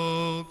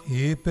folk.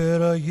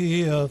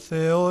 Υπεραγία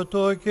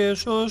Θεότοκε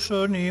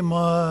σώσον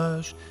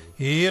ημάς,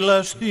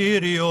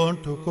 ηλαστήριον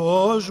του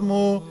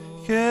κόσμου,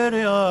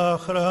 χαίρε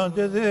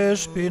άχραντε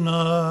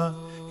δέσποινα,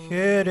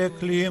 χαίρε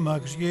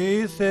κλίμαξ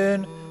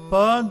γήθεν,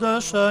 πάντα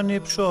σαν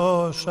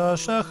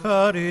υψώσας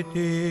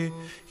αχάρητη,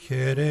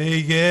 χαίρε η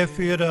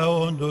γέφυρα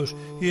όντως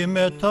η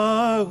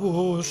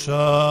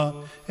μετάγουσα,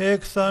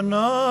 εκ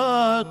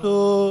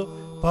θανάτου,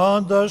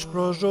 πάντας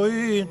προς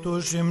ζωή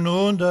τους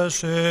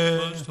υμνούντασε.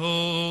 Most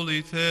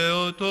holy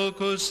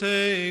Theotokos,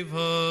 save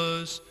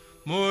us.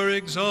 More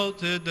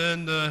exalted than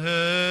the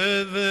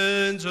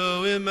heavens, O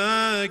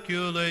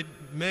immaculate,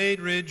 made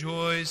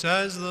rejoice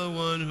as the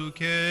one who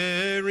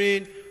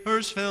carried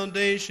earth's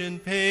foundation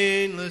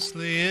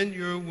painlessly in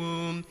your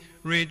womb.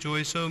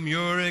 Rejoice, O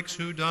Murex,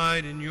 who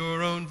died in your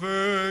own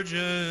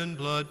virgin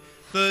blood,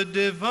 the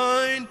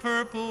divine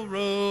purple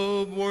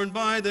robe worn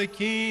by the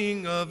King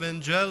of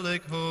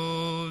angelic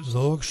hosts.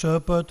 Δόξα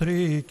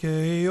Πατρί και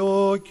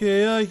Υιό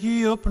και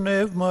Αγίο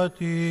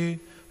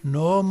Πνεύματι,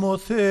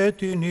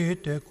 νομοθέτην η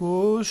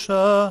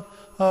τεκούσα,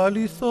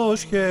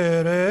 αληθώς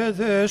χαίρε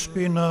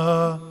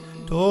δέσποινα,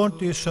 των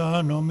της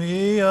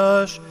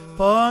ανομίας,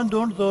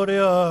 πάντων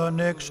δωρεάν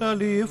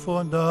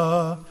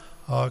εξαλείφοντα,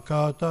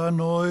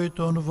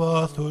 ακατανόητον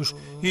βάθος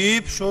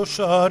ύψος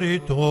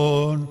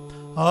αριτών,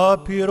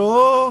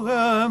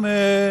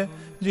 απειρόγαμε,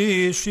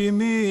 δις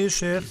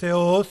ημείς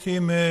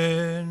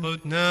εθεώθημεν.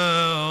 But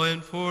now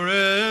and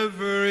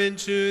forever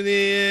into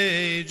the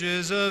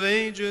ages of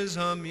ages,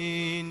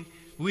 Amen.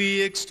 We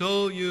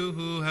extol you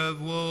who have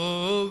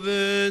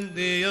woven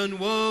the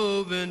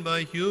unwoven by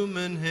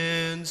human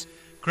hands,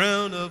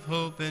 crown of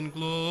hope and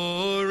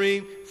glory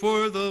for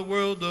the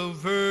world, O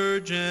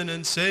Virgin,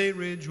 and say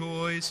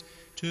rejoice.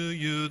 To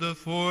you the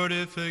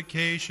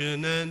fortification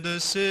and the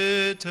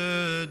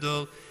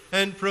citadel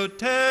and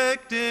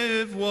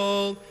protective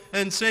wall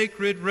and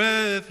sacred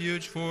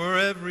refuge for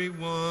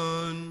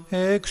everyone.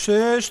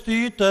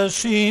 Εξέστη τα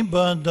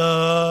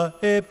σύμπαντα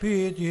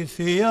επί τη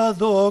Θεία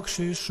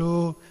δόξη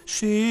σου,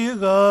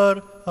 σίγαρ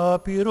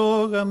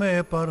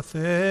απειρόγαμε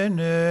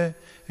παρθένε,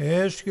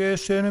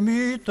 έσχεσεν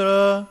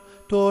μήτρα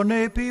των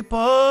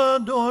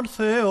επιπάντων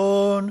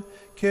Θεών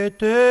και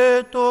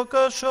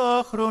τέτοκας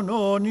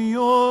άχρονων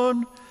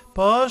ιών,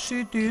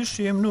 πάση της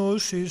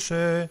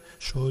υμνούσισε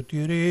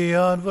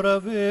σωτηρίαν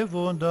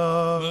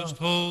βραβεύοντα. Most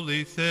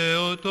holy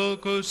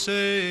Theotokos,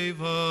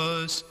 save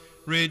us.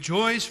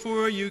 Rejoice,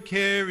 for you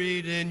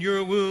carried in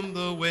your womb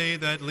the way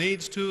that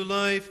leads to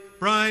life.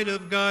 Bride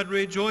of God,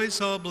 rejoice,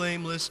 all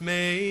blameless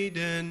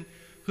maiden,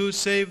 who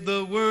saved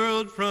the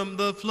world from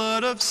the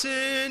flood of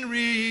sin.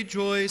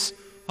 Rejoice,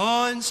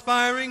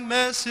 awe-inspiring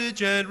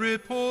message and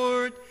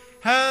report,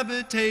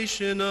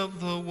 habitation of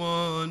the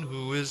one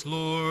who is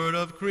Lord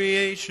of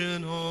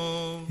creation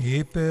all.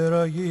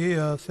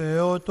 Υπεραγία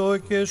Θεότο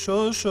και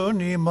σώσον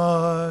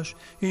ημάς,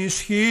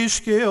 ισχύς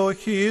και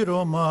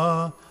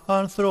οχύρωμα,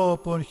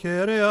 ανθρώπων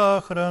χαίρε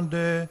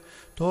άχραντε,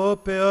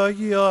 τόπε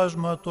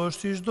αγιάσματος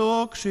της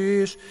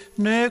δόξης,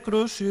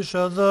 νέκρωσης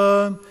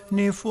Αδάμ,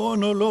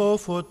 νυφών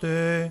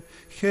ολόφωτε,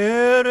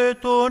 χαίρε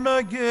των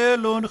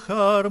αγγέλων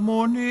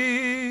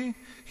χαρμονή,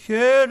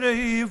 χαίρε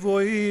η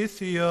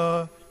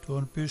βοήθεια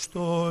των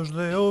πιστός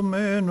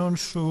δεωμένων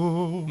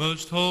σου.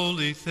 Most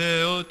holy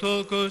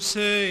Theotokos,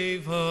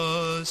 save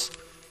us.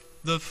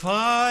 The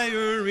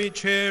fiery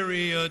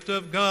chariot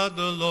of God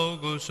the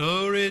Logos,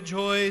 O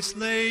rejoice,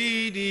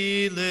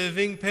 Lady,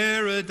 living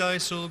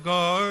paradisal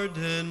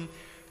garden,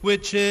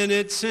 which in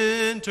its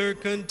center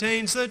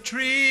contains the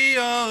tree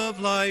of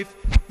life,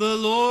 the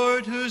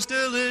Lord whose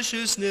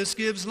deliciousness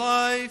gives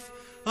life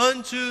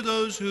unto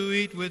those who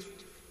eat with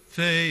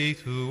faith,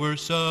 who were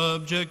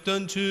subject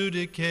unto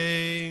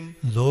decay.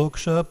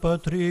 Δόξα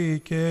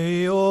Πατρί και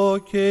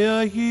Υιό και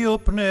Αγίο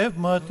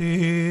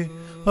Πνεύματι,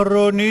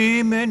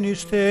 ρωνίμεν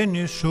εις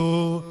θένη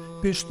σου,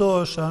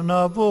 πιστός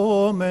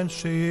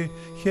αναβόμενσι,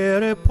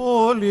 χαίρε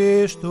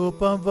πόλης του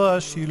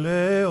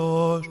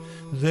Πανβασιλέως,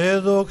 δε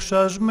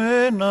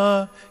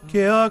δοξασμένα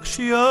και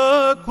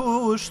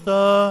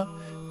αξιάκουστα,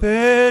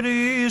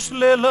 περις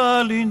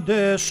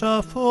λελάλυντε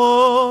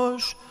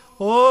σαφώς,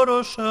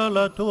 όρος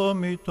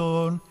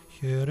αλατόμητον,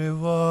 χαίρε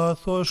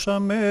βάθος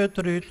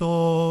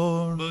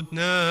αμέτρητον. But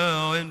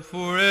now and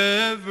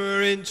forever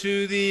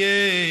into the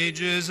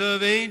ages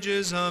of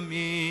ages,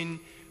 Amen.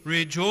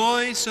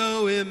 Rejoice, O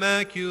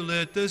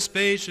immaculate, the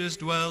spacious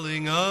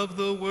dwelling of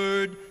the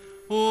Word,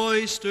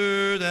 oyster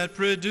that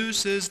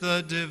produces the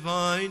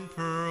divine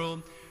pearl.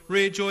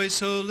 Rejoice,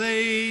 O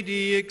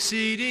Lady,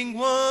 exceeding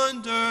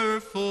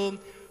wonderful,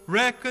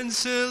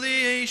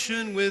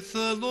 reconciliation with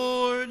the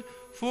Lord,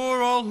 for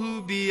all who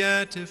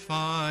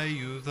beatify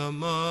you, the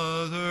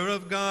Mother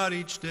of God,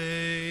 each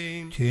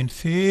day. Την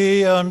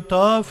θείαν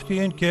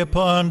ταύτην και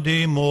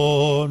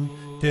πάντιμον,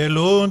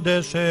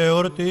 τελούντες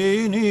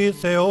εορτήν οι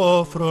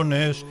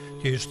θεόφρονες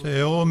της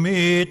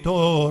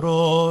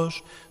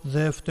Θεομήτωρος,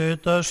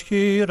 δευτέτας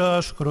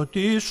χείρας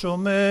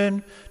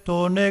κροτήσομεν,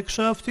 τον εξ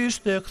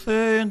αυτής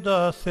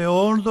τεχθέντα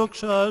Θεόν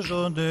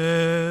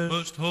δοξάζοντες.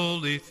 Most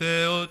holy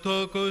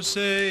Theotokos,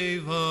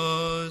 save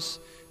us.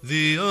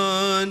 The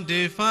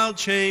undefiled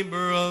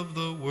chamber of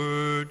the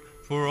Word,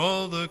 for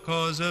all the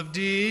cause of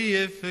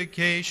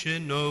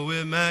deification, O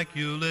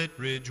immaculate,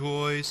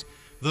 rejoice.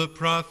 The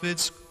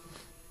prophets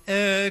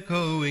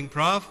echoing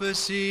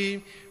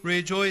prophecy,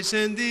 rejoice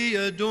in the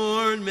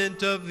adornment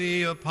of the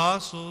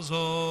apostles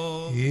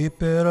all.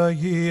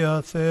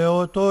 Υπεραγία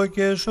Θεότο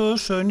και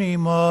σώσον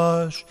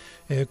ημάς,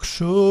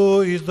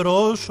 εξού εις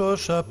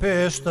δρόσος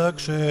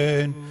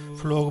απέσταξεν,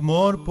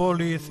 φλογμόν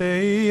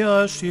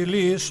πολυθείας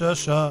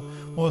ηλίσασα,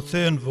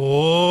 οθεν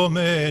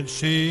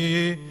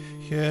βόμενσι,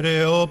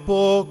 χαιρε ο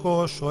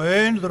πόκος ο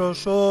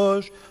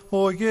ένδροσος,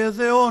 ο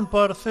γεδεών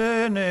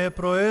παρθένε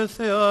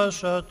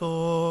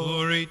προεθεάσατο.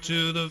 Glory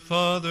to the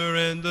Father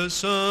and the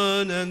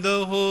Son and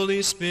the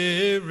Holy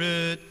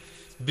Spirit.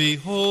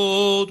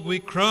 Behold, we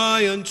cry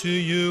unto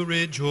you,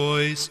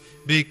 rejoice.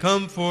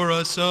 Become for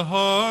us a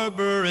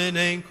harbor and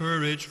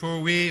anchorage, for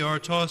we are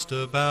tossed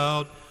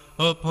about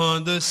upon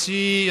the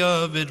sea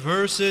of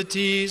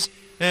adversities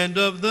and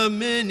of the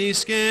many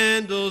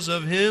scandals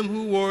of him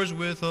who wars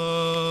with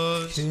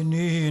us. Και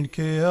νυν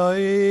και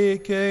αεί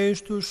και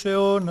εις τους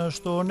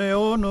αιώνας των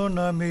αιώνων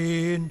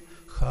αμήν,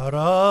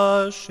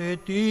 χαράς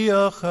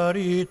αιτία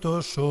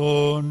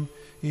χαρίτωσον,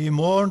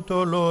 ημών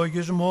το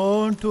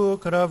λογισμόν του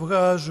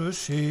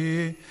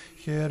κραυγάζουσι,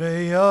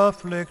 χαιρεϊ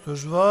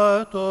άφλεκτος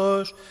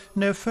βάτος,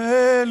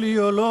 νεφέλη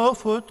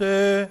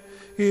ολόφωτε,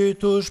 ή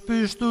τους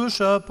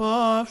πιστούς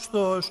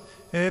απαύστος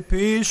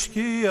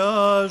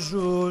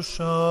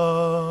επισκιάζουσα.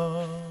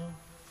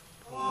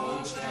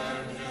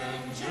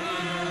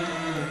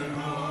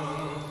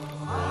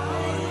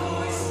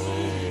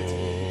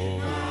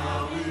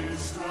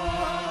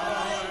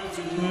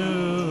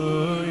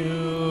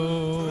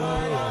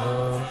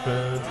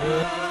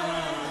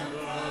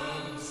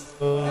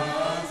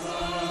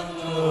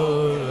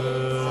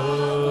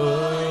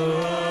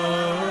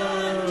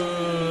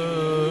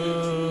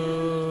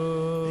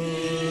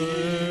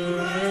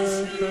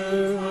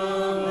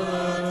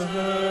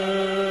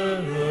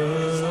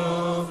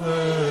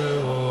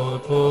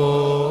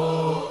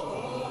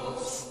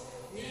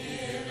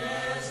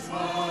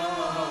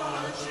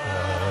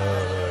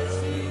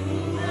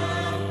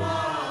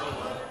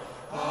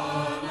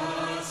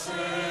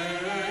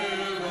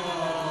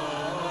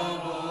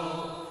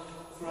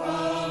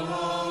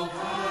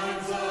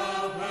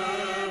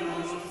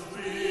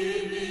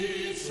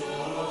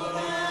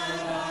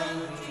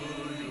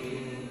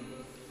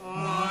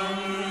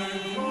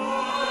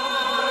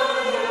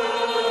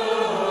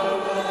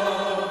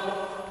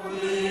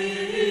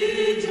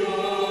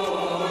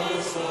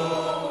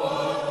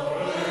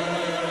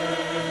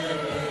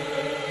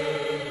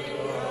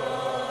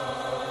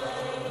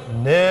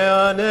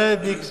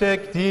 ανέδειξε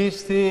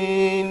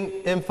κτίστην,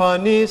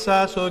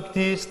 εμφανίσας ο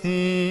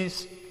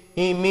κτίστης,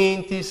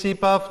 ημίν της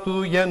υπ'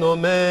 αυτού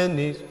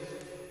γενομένης,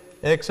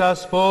 εξ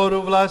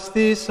ασφόρου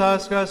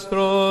βλαστήσας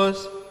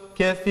γαστρός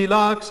και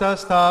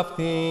φυλάξας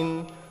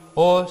ταύτην,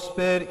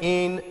 όσπερ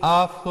ειν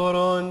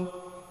άφθορον,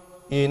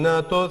 ή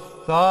να το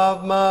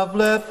θαύμα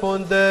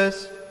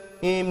βλέποντες,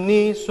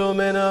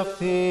 υμνήσομεν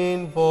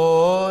αυτήν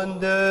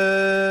πόντες.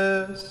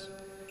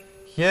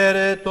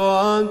 Χαίρε το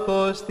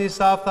άνθος της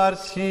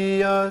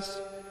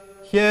αυθαρσίας,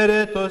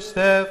 χαίρε το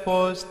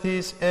στέφος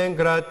της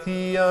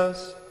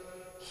εγκρατείας,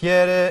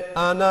 χαίρε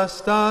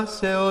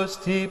Αναστάσεως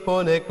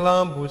τύπων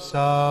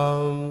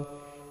εκλάμπουσαν,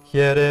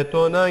 χαίρε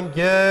των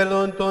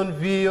αγγέλων των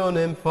βίων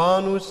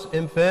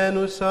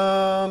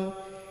εμφαίνουσαν,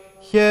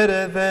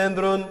 χαίρε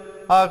δέντρων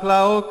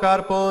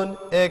αγλαόκαρπων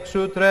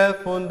εξου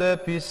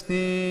τρέφονται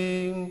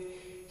πιστήν,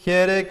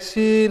 χαίρε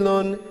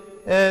ξύλων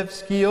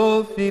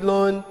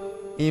ευσκιόφυλλων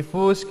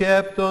υφού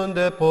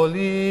σκέπτονται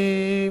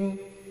πολλοί,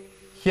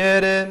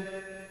 χαίρε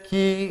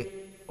κι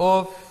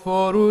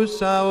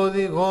οφορούσα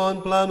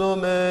οδηγών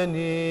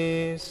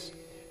πλανωμένης,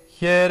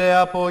 χαίρε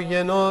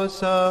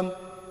απογενώσα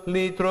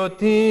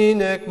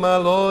λυτρωτήν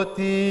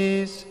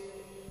εκμαλώτης,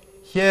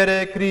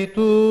 χαίρε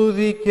κριτού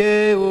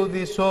δικαίου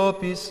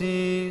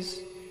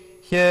δυσόπισης,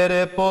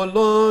 χαίρε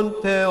πολλών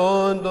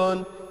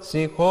θεόντων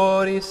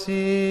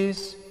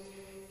συγχώρησης,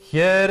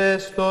 χαίρε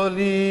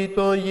στολή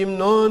των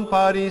γυμνών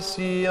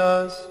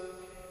παρησίας,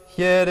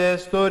 χαίρε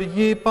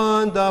στοργή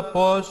πάντα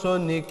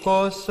πόσον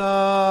νικόσα,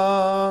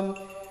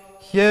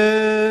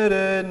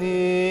 χαίρε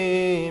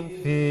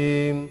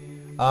νύμφη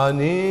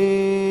ανύμφευτε.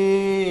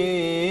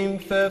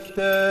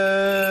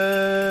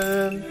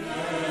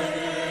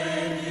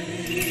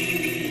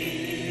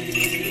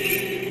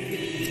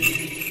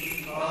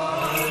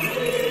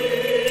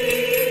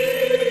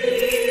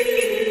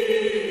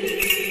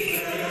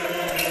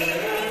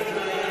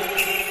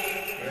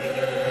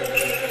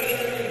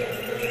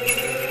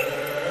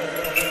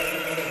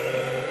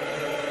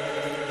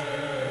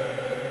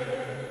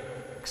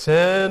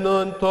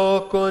 Ξένων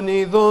τόκων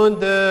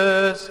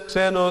ειδώντες,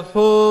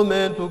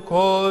 ξενοθόμεν του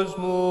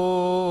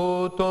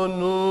κόσμου, τον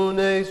νουν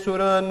εις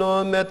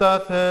ουρανόν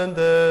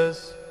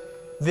μεταθέντες.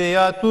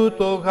 Δια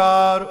τούτο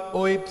γάρ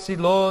ο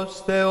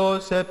υψηλός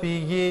Θεός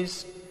επί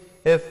γης,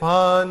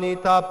 εφάνη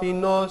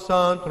ταπεινός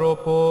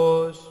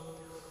άνθρωπος.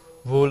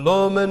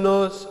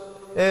 Βουλόμενος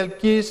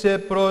ελκύσε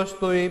προς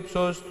το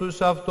ύψος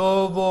τους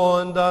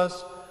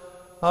αυτοβόντας.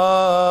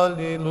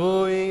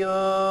 Αλληλούια.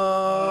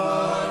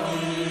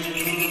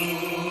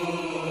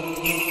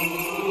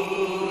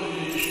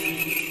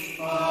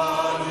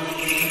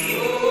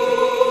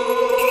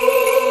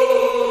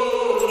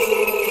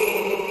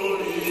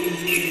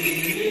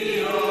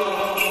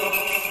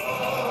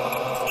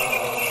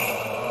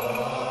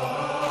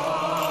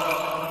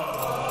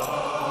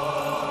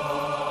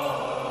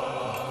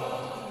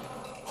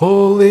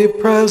 Wholly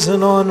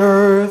present on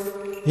earth,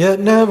 yet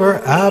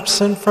never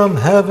absent from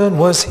heaven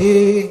was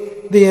he,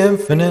 the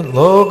infinite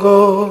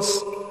Logos.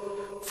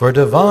 For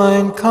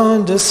divine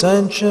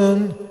condescension,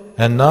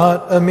 and not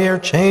a mere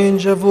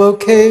change of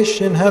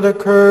location, had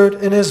occurred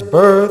in his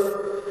birth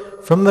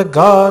from the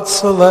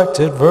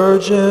God-selected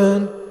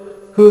Virgin,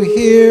 who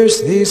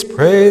hears these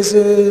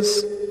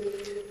praises.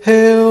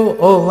 Hail,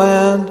 O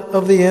land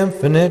of the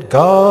infinite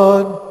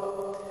God!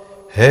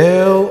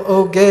 Hail,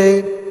 O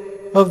gate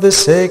of the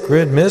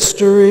sacred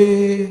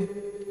mystery!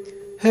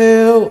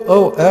 Hail,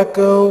 O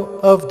echo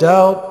of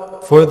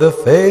doubt for the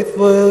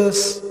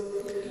faithless!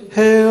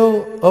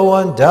 Hail, O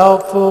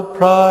undoubtful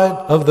pride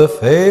of the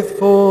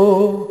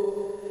faithful!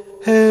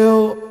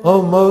 Hail,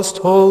 O most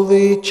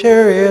holy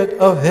chariot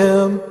of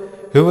him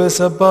who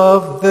is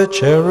above the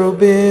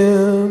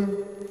cherubim!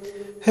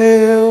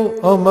 Hail,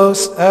 O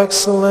most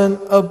excellent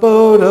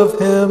abode of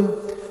him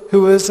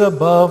who is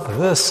above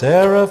the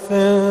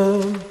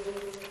seraphim!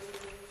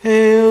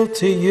 Hail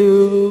to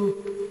you,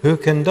 who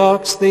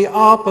conducts the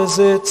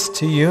opposites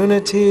to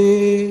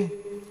unity.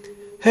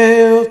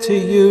 Hail to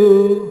you,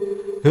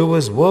 who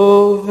was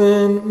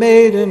woven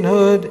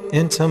maidenhood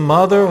into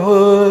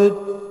motherhood.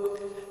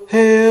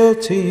 Hail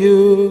to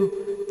you,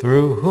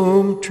 through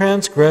whom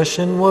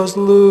transgression was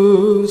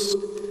loosed.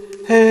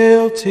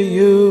 Hail to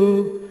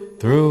you,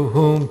 through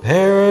whom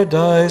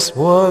paradise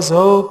was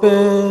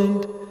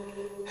opened.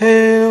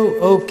 Hail,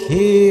 O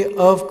key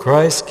of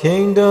Christ's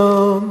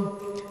kingdom.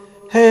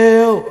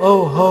 Hail,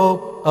 O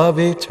hope of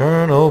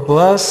eternal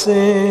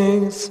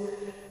blessings.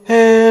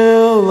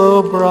 Hail,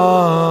 O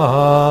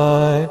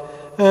bride,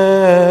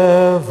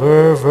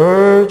 ever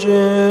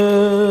virgin.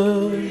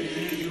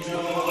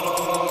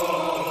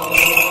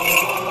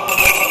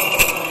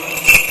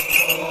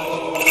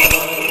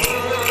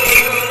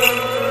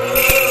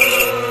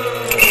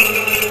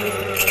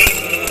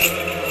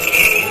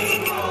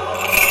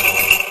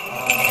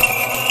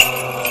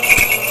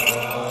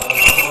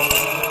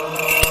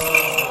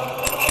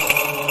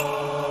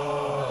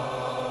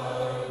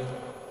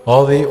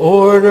 All the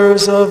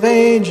orders of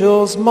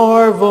angels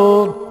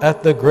marveled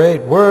at the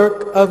great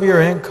work of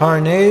your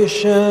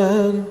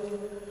incarnation.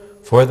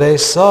 For they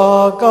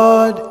saw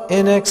God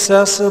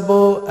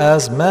inaccessible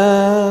as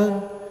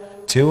man,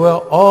 to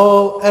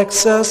all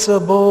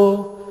accessible,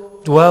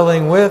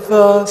 dwelling with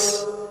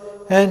us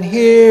and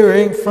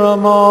hearing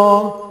from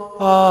all.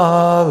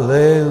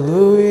 Alleluia.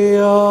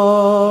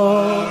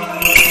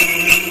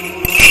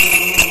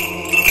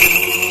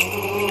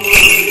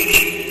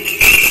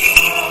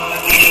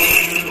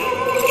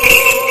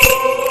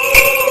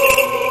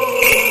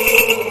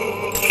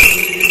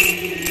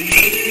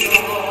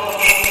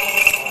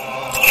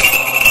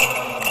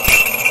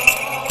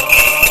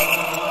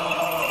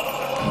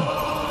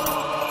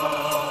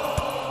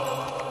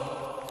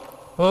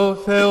 O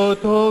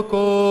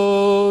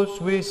Theotokos,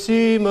 we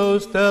see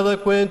most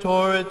eloquent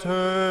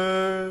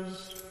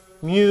orators,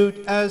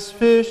 mute as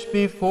fish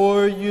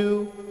before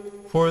you,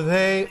 for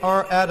they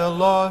are at a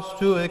loss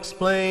to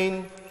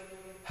explain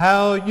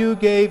how you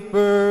gave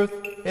birth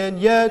and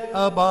yet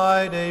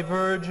abide a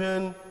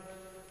virgin.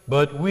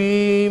 But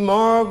we,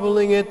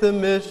 marveling at the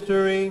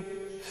mystery,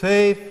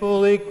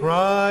 faithfully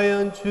cry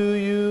unto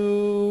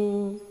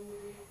you.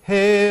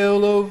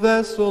 Hail, O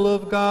vessel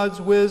of God's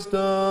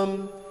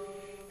wisdom!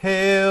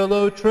 Hail,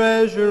 O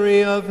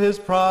treasury of his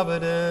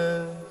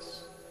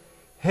providence!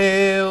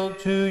 Hail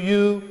to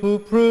you who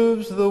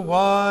proves the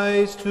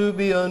wise to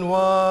be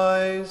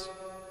unwise!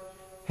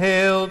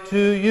 Hail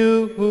to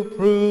you who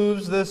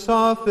proves the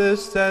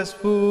sophists as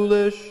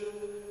foolish!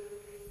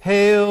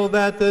 Hail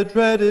that the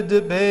dreaded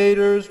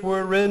debaters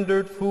were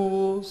rendered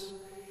fools!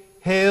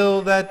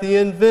 Hail that the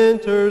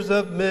inventors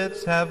of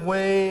myths have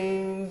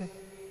waned!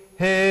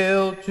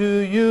 Hail to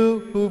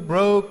you who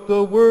broke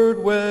the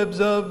word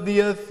webs of the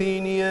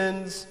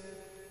Athenians!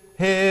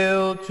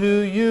 Hail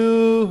to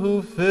you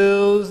who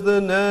fills the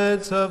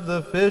nets of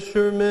the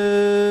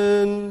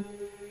fishermen!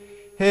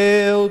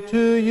 Hail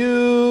to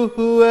you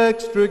who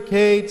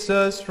extricates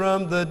us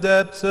from the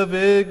depths of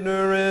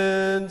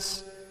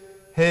ignorance!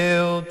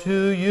 Hail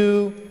to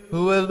you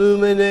who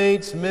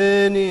illuminates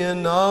many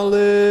in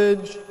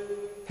knowledge!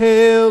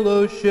 Hail,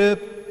 O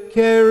ship,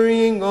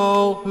 carrying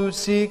all who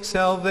seek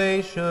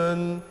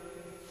salvation!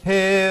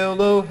 Hail,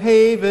 O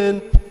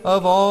haven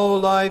of all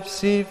life's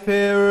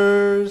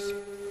seafarers!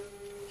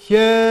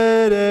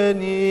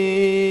 Hierenim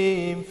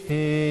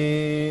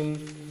phim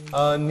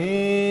anim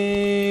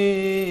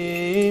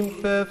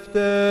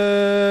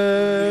peftem.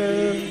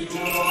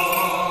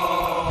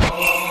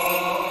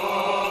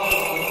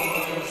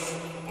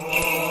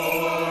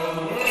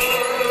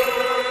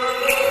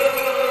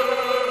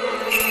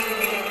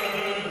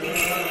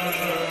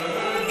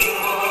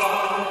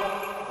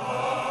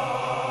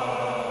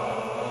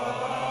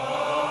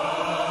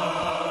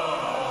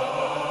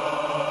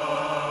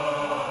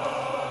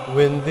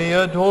 When the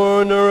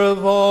adorner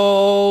of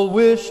all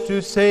wished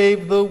to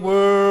save the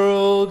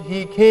world,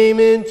 he came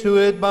into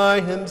it by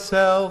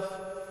himself,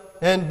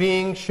 and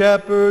being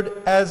shepherd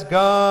as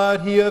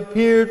God, he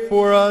appeared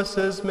for us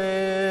as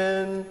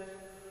man.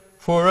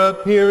 For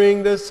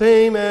appearing the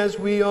same as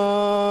we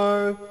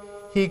are,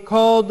 he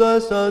called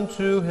us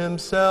unto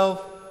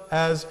himself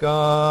as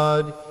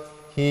God.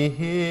 He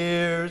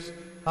hears.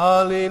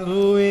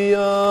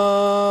 Alleluia.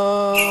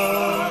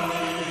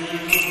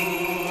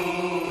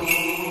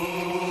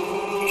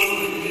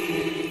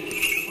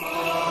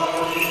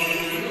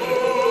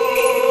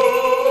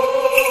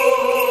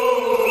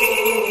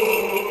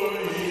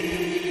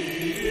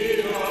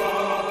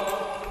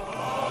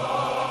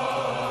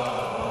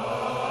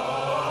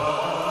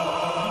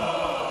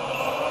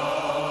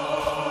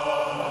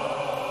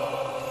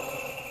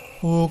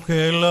 Ουκ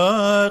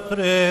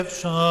ελάτρευσαν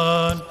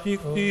τη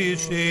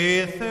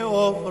κτήση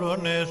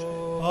θεόφρονες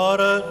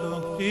παρά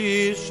τον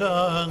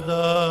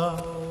κτήσαντα,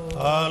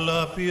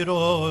 αλλά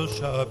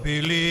πυρός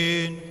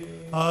απειλήν,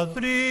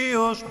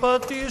 αδρίος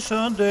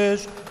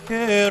πατήσαντες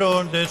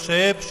χαίροντες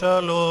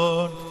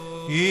έψαλον,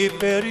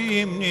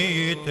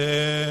 υπερήμνητε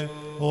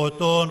ο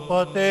των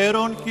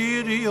πατέρων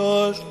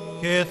Κύριος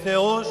και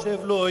Θεός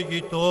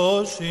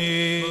ευλογητός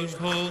εις. Most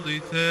holy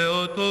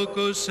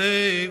Theotokos,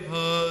 save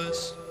us.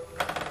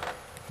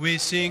 We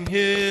sing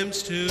hymns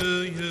to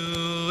you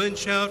and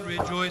shout,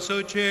 rejoice, O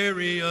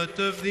chariot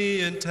of the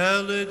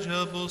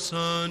intelligible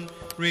Son.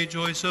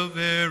 Rejoice, O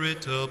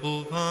veritable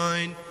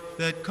vine,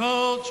 that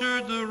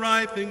cultured the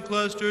ripened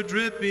cluster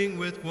dripping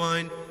with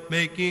wine,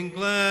 making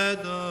glad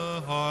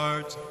the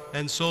hearts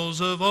and souls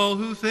of all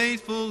who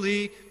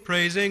faithfully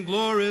praise and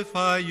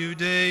glorify you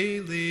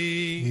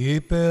daily.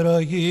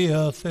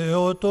 Υπεραγία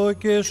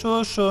Θεότοκε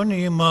σώσον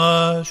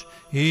ημάς,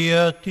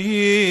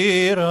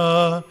 ιατήρα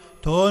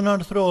των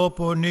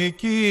ανθρώπων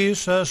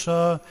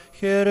νικήσασα,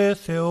 χαίρε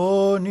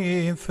Θεόν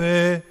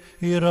υμφέ,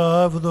 η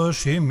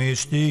ράβδος η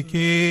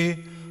μυστική,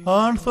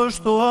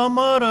 άνθος το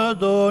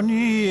αμαραντών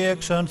η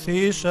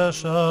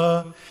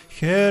εξανθήσασα,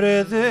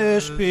 χαίρε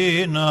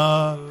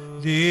δεσπίνα,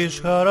 δις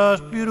χαράς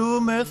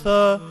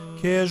πληρούμεθα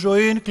και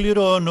ζωήν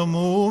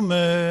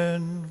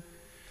κληρονομούμεν.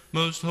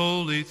 Most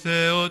holy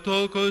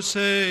Theotokos,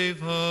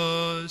 save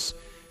us.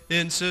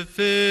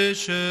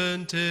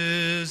 Insufficient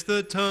is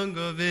the tongue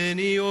of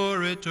any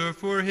orator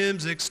for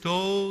hymns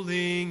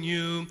extolling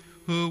you,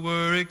 who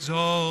were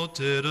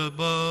exalted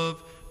above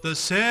the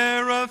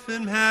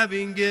seraphim,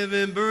 having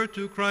given birth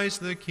to Christ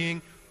the King,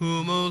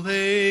 whom, O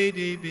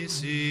Lady,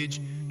 beseech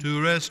to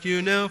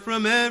rescue now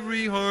from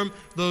every harm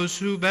those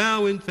who bow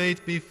in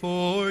faith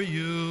before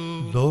you.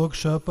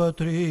 Δόξα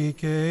Πατρί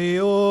και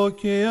Υιό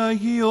και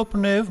Αγίο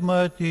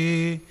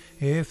Πνεύματι,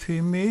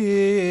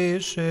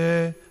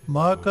 εφημίσε,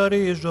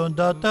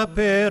 μακαρίζοντα τα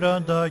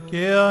πέραντα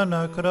και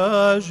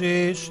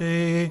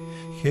ανακράζεσαι,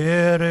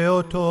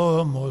 χαίρεο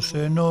τόμος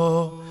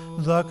ενώ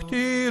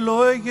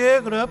δακτύλο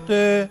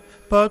εγγέγραπτε,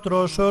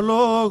 Πατρός ο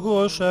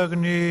λόγος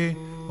αγνή,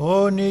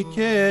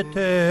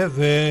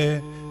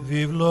 ονικέτευε,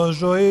 βίβλο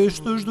ζωής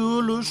τους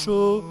δούλους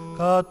σου,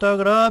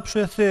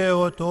 καταγράψε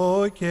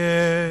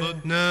Θεοτόκε.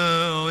 But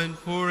now and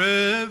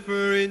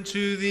forever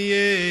into the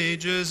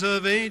ages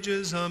of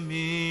ages,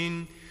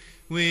 Amen.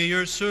 We,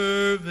 your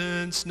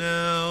servants,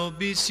 now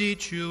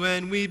beseech you,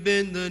 and we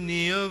bend the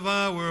knee of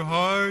our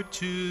heart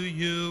to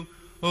you.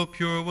 O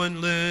pure one,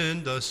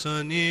 lend us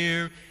an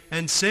ear,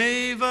 and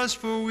save us,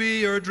 for we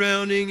are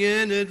drowning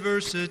in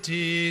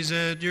adversities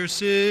at your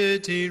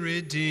city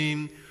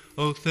redeemed.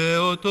 O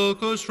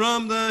Theotokos, from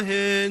the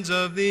hands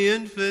of the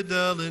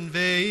infidel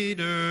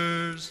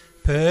invaders.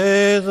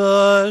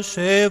 Πέδας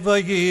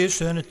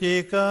ευαγήσεν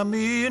τι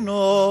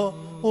καμίνο,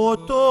 ο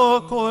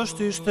τόκος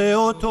της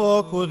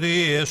Θεοτόκου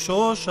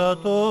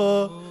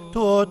διεσώσατο,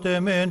 τότε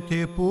μεν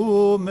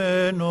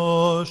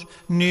τυπούμενος,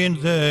 νυν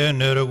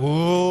δεν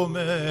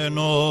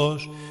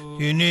εργούμενος,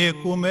 την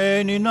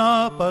οικουμένη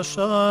να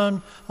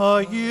πασάν,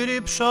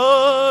 αγύρι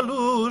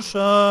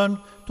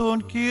ψαλούσαν,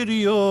 τον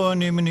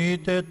Κύριον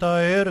υμνείτε τα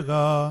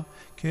έργα,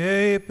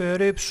 και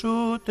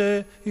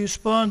υπερυψούτε εις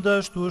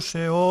πάντας τους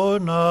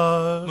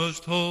αιώνας.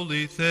 Most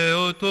holy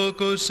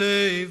Theotokos,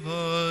 save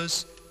us.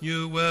 You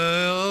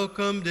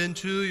welcomed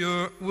into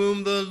your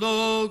womb the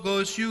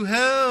Logos. You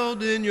held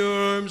in your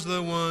arms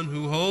the one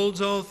who holds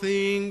all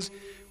things.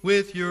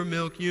 With your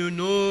milk you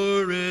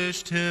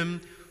nourished him,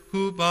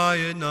 who by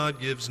it not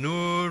gives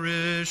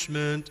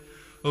nourishment.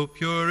 O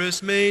purest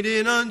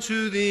maiden unto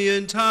the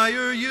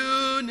entire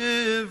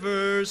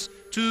universe,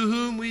 to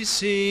whom we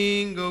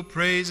sing, O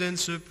praise and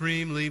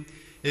supremely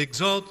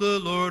exalt the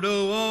Lord, O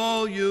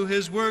all you,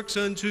 his works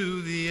unto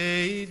the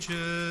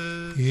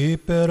ages.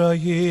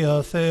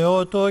 Υπεραγία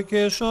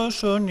Θεότοκε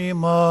σώσον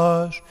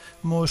ημάς,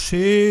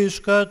 μουσείς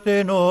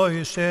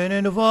κατενόησεν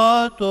εν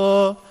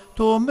βάτο,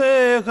 το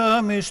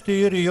μέγα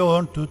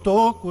μυστήριον του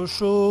τόκου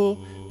σου,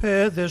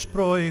 παιδες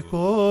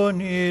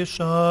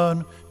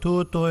προεικόνησαν,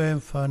 τούτο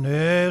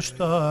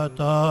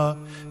εμφανέστατα,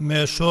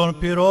 μέσον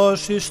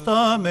πυρός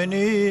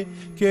ιστάμενοι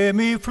και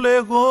μη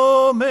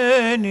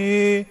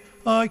φλεγόμενοι,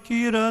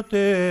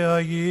 ακύρατε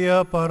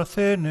Αγία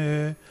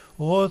Παρθένε,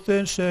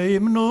 όθεν σε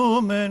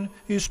υμνούμεν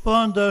εις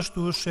πάντας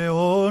τους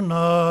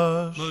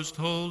αιώνας. Most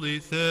holy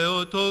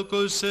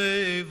Theotokos,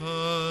 save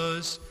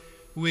us.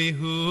 We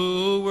who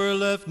were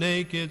left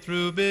naked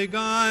through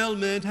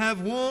beguilement have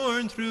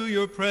worn through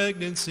your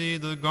pregnancy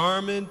the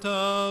garment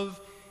of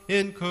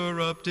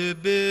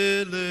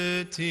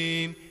incorruptibility,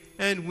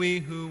 and we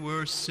who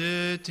were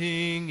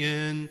sitting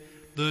in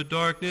the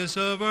darkness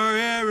of our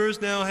errors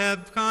now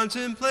have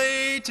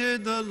contemplated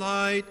the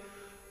light,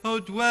 O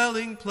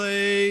dwelling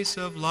place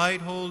of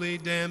light, holy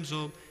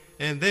damsel,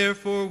 and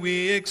therefore we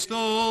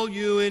extol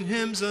you in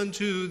hymns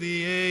unto the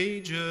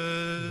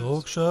ages.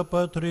 Δόξα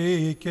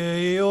Πατρί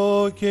και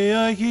Υιό και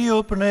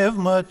Αγίο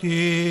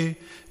Πνεύματι,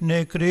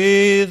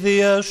 νεκροί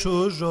δια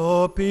σου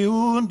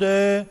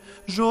ζωοποιούνται,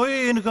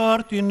 ζωήν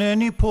γάρτην εν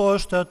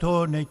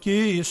υπόστατον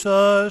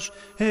εκείσας,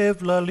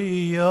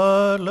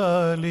 ευλαλία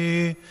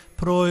λαλή,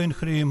 πρώην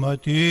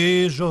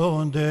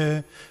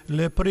χρηματίζονται,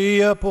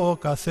 λεπροί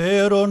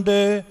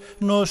αποκαθαίρονται,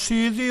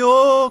 νοσοί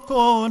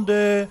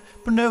διώκονται,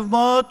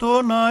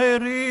 πνευμάτων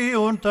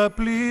αερίων τα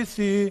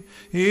πλήθη,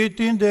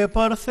 ήτιντε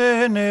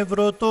παρθένε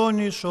ευρωτών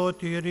η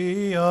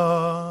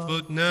σωτηρία.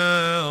 But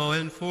now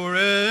and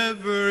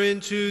forever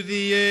into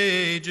the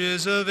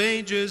ages of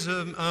ages,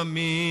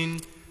 Amen.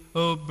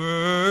 O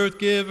birth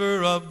giver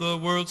of the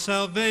world's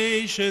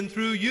salvation,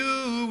 through you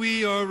we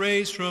are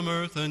raised from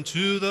earth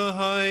unto the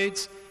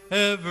heights.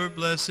 Ever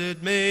blessed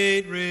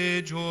Maid,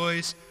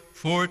 rejoice,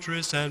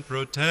 fortress and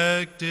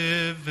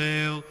protective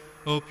veil.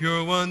 O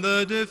pure one,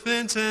 the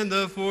defense and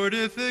the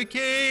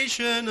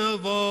fortification of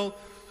all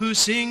who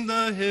sing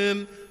the hymn.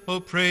 O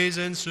praise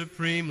and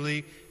supremely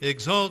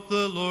exalt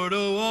the Lord,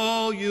 O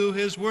all you,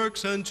 his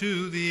works unto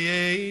the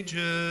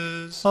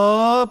ages.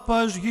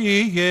 Άπας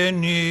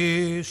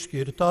γηγενής,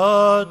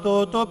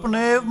 σκυρτάτο το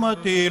πνεύμα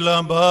τη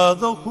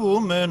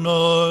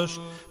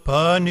λαμπαδοχούμενος,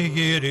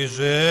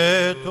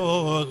 πανηγύριζε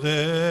το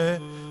δε,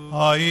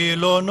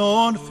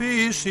 αήλωνον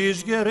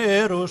φύσης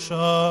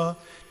γεραίρωσα,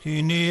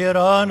 την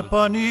ιεράν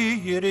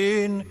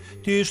πανήγυριν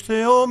της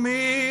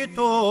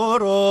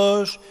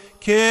Θεομήτωρος,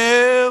 και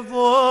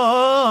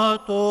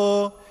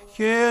βοάτο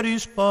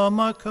χέρις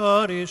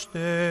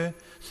παμακάριστε,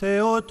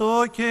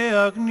 Θεοτόκε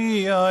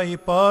αγνία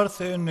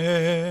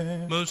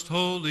υπάρθενε. Most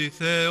holy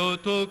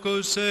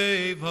Theotokos,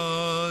 save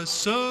us,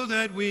 so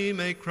that we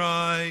may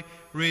cry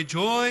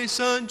rejoice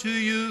unto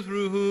you,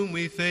 through whom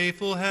we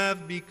faithful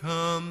have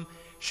become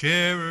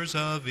sharers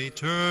of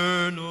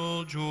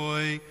eternal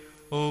joy.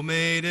 O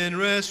maiden,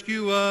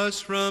 rescue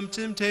us from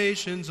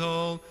temptations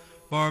all,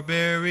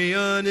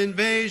 barbarian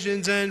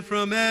invasions, and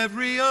from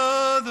every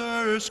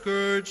other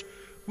scourge,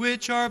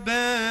 which are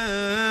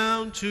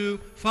bound to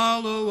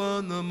follow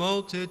on the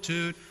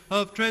multitude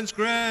of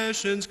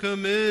transgressions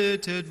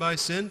committed by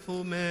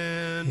sinful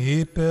men.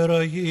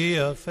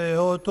 Υπεραγία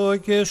Θεότο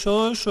και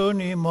σώσον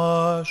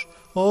ημάς,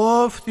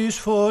 όφτης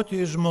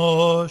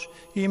φωτισμός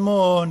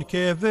ημών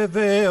και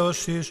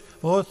βεβαίωσης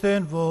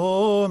όθεν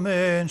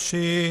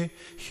βόμενσι,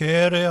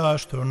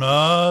 χαίρεας των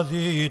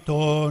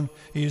άδειτων,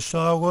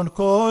 εισάγων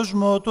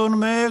κόσμο των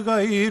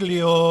μέγα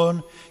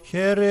ήλιων,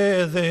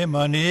 χαίρε δε μ'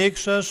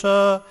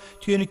 ανοίξασα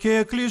την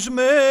και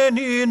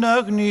κλεισμένην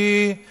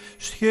αγνή,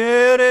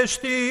 σχέρε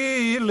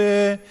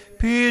στήλε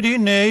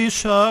πύρινε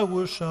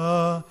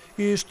εισάγουσα,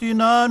 εις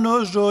την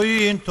άνω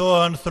ζωήν το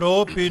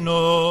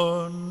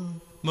ανθρώπινον.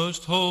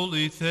 Most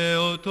holy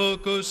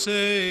Theotokos,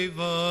 save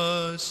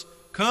us.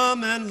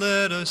 Come and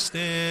let us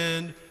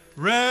stand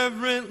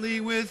reverently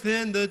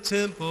within the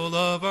temple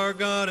of our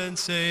God and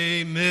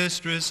say,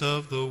 Mistress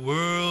of the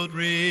world,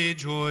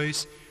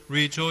 rejoice.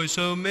 Rejoice,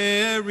 O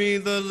Mary,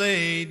 the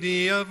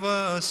Lady of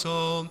us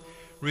all.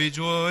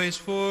 Rejoice,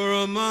 for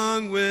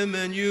among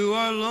women you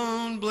are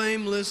alone,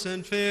 blameless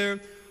and fair,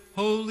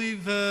 holy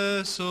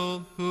vessel,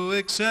 who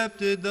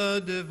accepted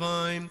the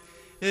divine,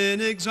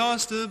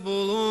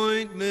 inexhaustible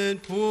ointment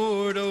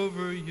poured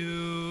over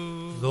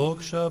you.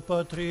 Δόξα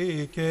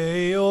Πατρί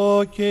και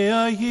Υιό και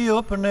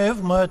Αγίο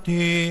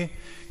Πνεύματι,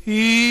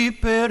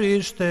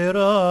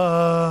 υπεριστερά,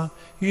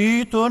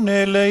 ή τον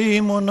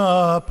ελεήμων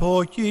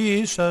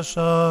αποκοίσασα,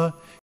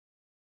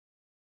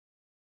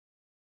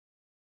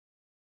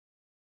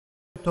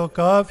 το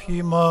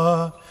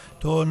καύχημα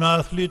των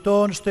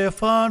αθλητών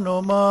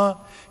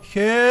στεφάνομα,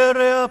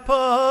 χαίρε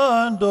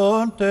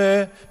απάντων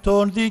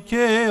των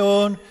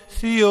δικαίων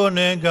θείων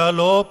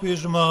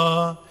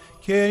εγκαλόπισμα,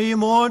 και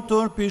ημών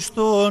των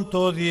πιστών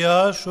το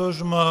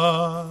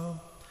διάσωσμα.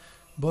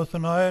 Both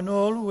now and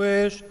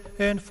always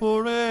and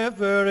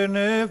forever and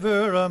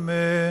ever,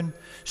 amen.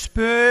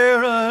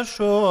 Spare us,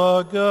 O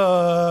our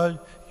God,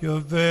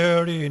 your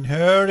very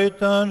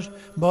inheritance,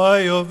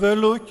 by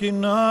overlooking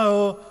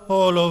now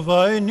all of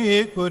our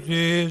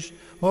iniquities.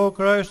 O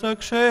Christ,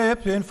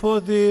 accepting for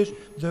this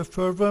the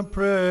fervent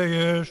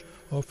prayers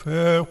of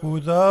her who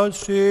without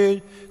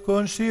sin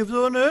conceived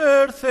on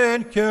earth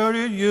and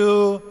carried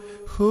you,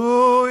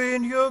 who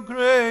in your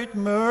great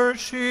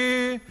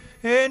mercy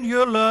and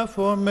your love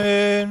for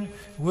men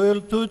will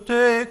to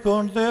take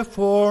on the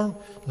form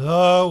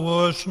that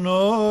was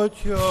not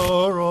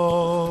your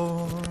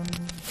own.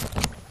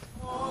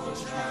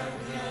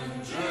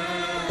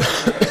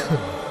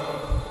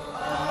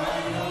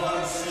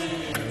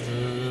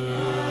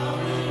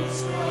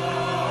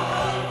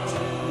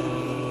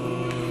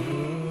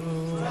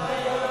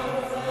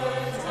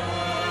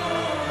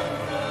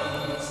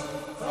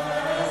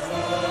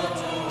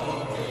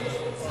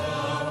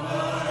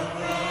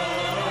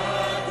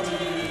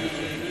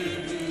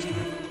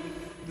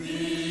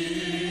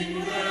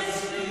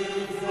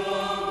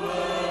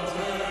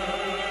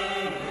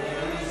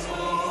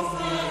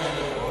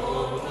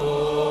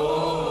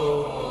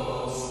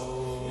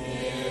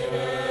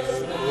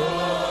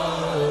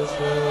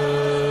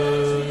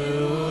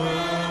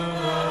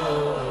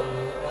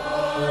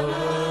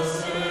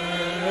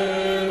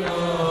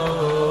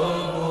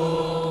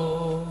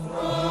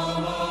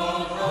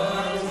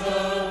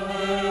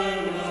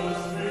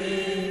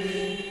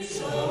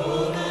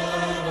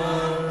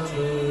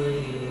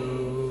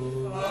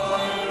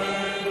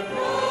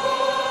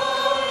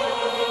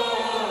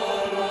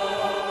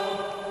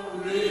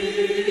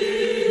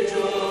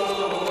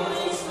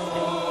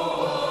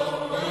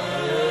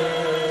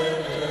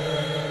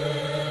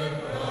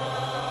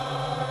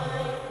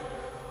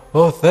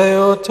 O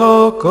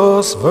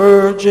Theotokos,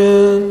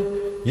 Virgin,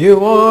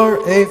 you are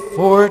a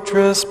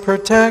fortress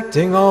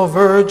protecting all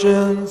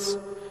virgins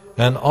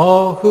and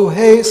all who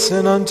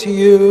hasten unto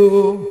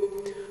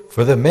you.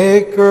 For the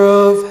Maker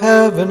of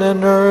heaven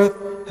and earth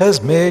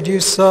has made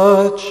you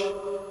such.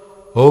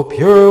 O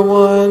pure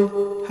one,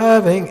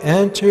 having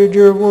entered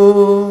your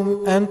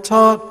womb and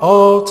taught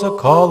all to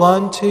call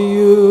unto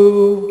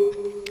you.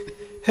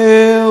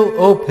 Hail,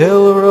 O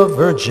pillar of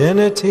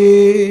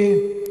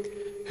virginity!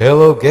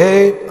 Hail, O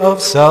gate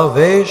of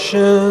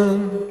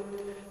salvation!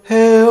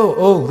 Hail,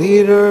 O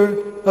leader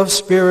of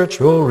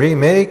spiritual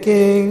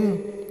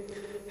remaking!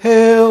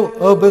 Hail,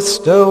 O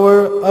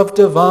bestower of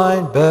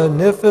divine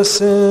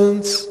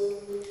beneficence!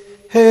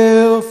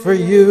 Hail for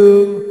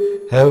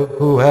you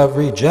who have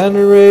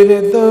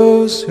regenerated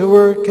those who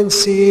were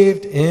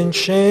conceived in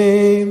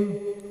shame!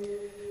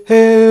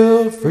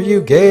 Hail, for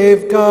you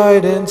gave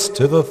guidance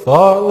to the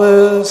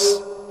thoughtless!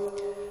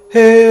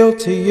 Hail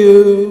to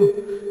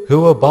you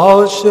who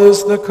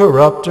abolishes the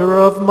corrupter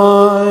of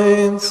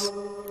minds!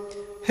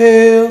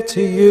 Hail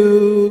to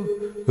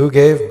you who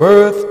gave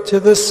birth to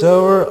the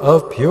sower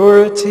of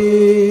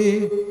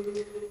purity!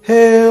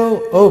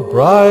 Hail, O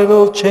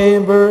bridal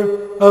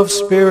chamber of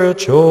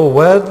spiritual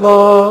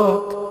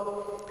wedlock.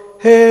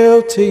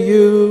 Hail to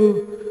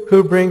you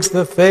who brings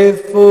the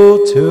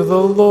faithful to the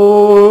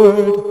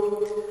Lord.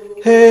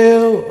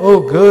 Hail, O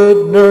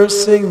good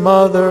nursing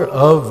mother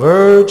of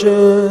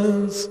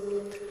virgins.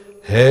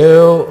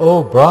 Hail,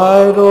 O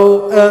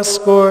bridal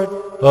escort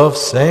of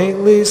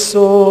saintly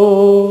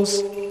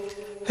souls.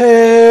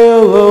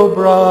 Hail, O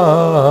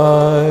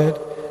bride,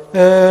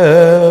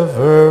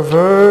 ever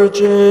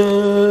virgin.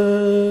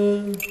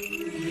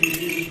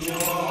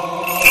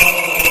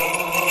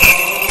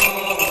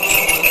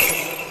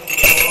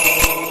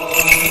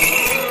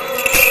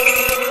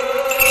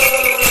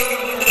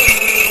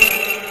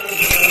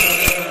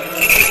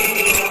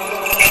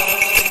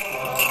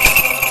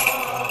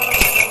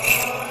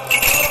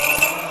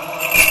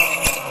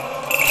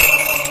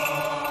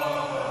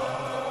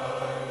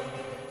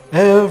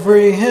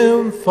 Every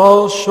hymn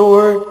falls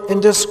short in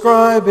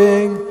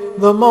describing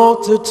the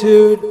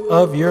multitude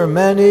of your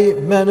many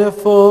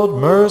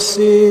manifold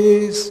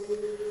mercies.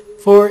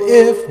 For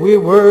if we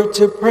were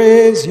to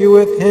praise you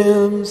with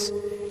hymns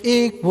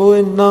equal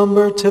in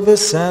number to the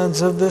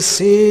sands of the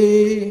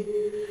sea,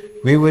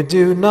 we would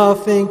do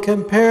nothing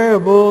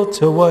comparable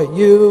to what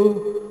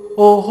you,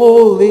 O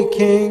Holy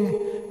King,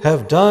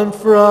 have done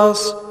for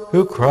us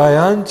who cry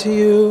unto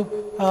you,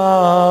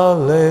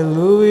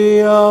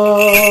 Alleluia.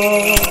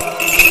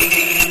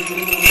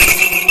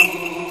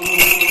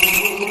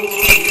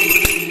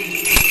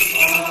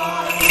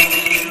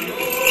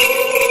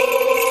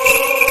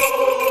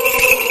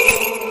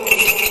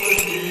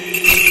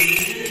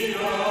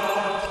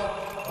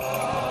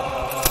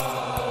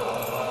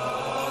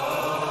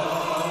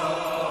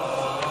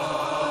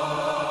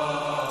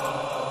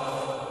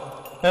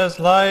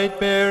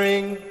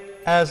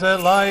 As a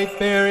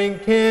light-bearing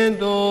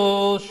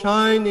candle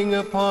shining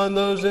upon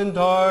those in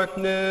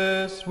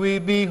darkness, we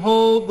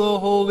behold the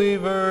Holy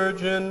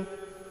Virgin,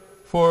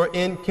 for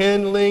in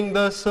kindling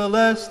the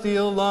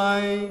celestial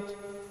light,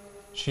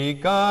 she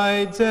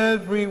guides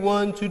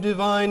everyone to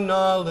divine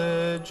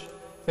knowledge,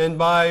 and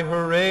by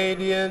her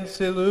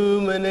radiance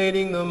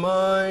illuminating the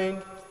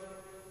mind,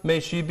 may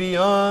she be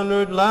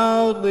honored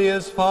loudly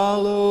as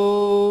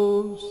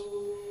follows.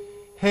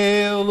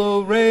 Hail,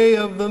 O ray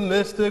of the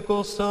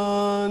mystical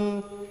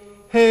sun!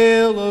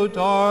 Hail, O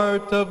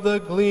dart of the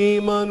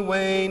gleam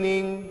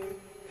unwaning!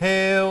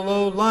 Hail,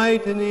 O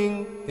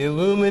lightning,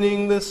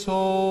 illumining the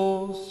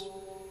souls!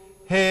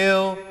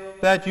 Hail,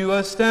 that you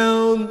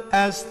astound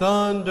as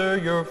thunder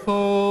your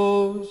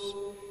foes!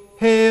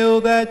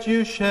 Hail, that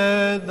you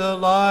shed the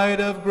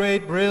light of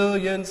great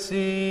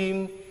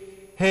brilliancy!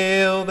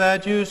 Hail,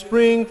 that you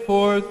spring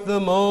forth the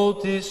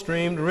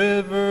multi-streamed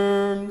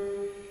river!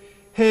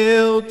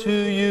 Hail to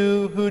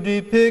you who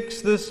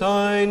depicts the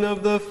sign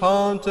of the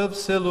font of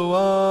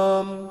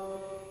Siloam.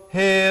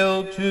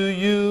 Hail to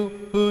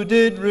you who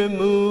did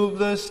remove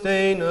the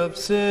stain of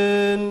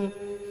sin.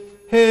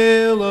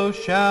 Hail, O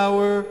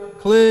shower,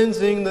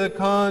 cleansing the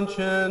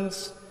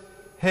conscience.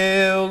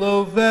 Hail,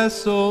 O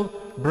vessel,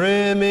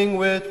 brimming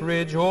with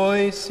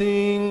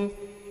rejoicing.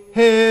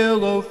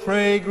 Hail, O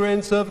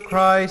fragrance of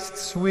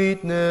Christ's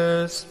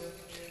sweetness.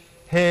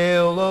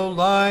 Hail, O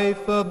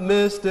life of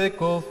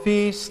mystical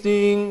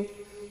feasting.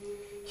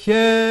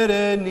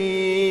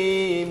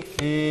 Hierenim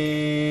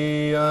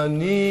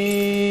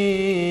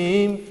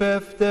anim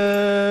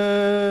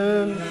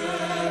feftem.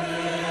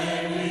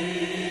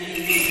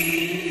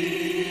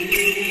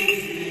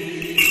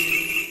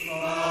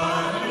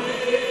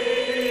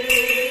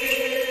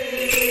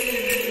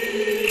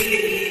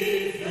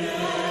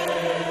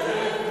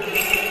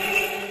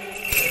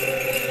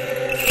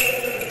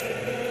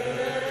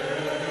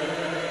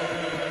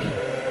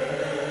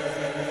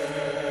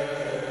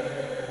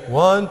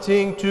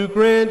 Wanting to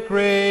grant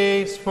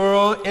grace for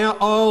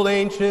all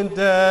ancient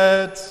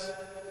debts,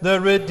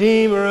 the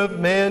Redeemer of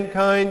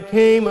mankind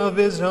came of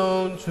his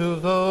own to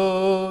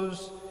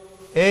those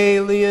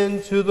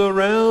alien to the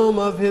realm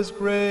of his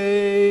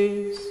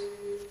grace,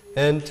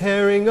 and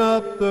tearing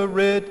up the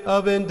writ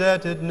of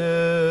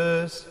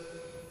indebtedness,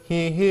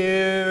 he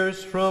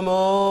hears from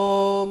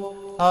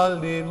all,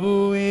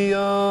 Alleluia.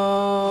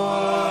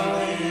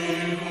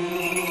 Alleluia.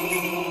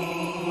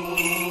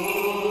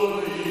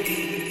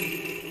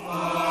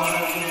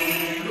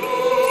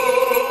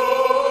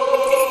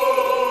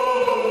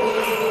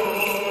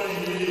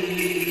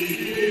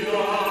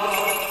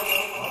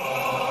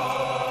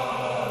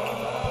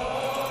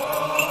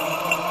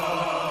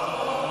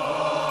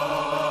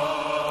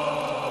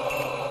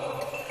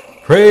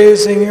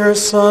 Praising your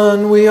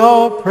Son, we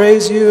all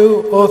praise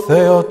you, O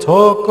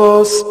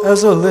Theotokos,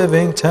 as a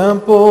living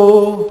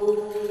temple.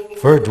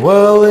 For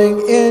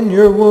dwelling in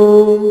your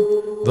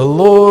womb, the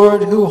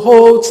Lord who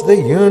holds the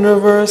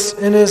universe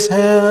in his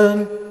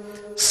hand,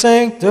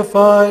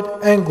 sanctified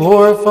and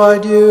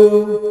glorified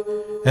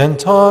you, and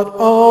taught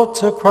all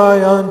to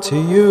cry unto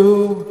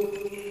you.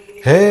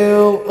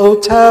 Hail, O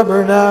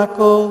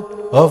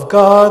tabernacle of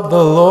God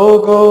the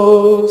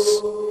Logos!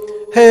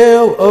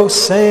 Hail, O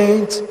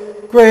saint,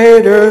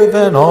 greater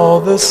than all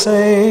the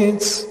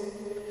saints!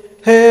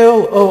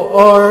 Hail, O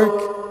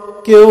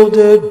ark,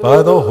 gilded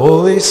by the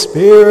Holy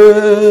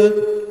Spirit.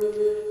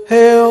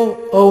 Hail,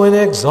 O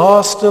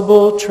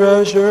inexhaustible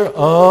treasure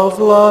of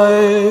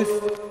life.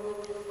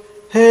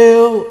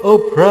 Hail, O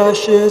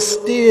precious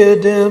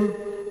diadem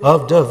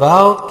of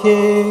devout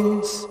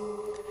kings.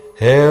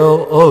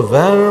 Hail, O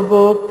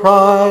venerable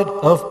pride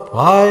of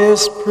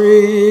pious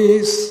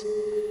priests.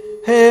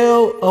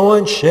 Hail, O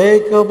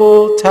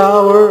unshakable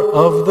tower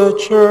of the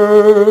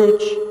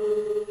church.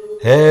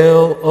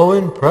 Hail, O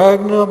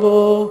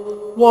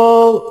impregnable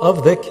wall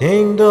of the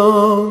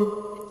kingdom.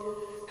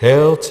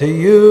 Hail to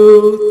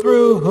you,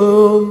 through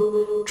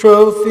whom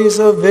trophies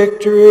of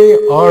victory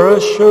are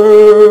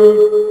assured.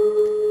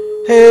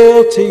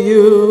 Hail to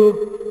you,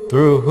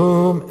 through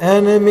whom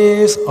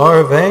enemies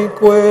are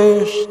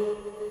vanquished.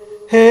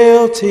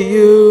 Hail to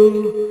you,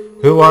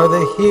 who are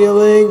the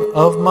healing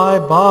of my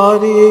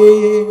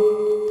body.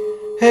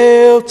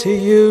 Hail to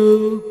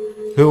you,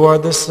 who are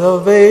the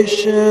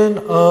salvation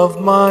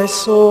of my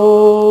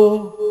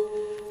soul.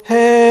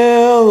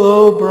 Hail,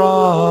 O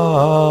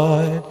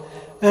bride,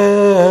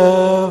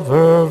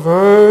 ever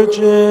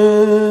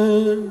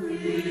virgin.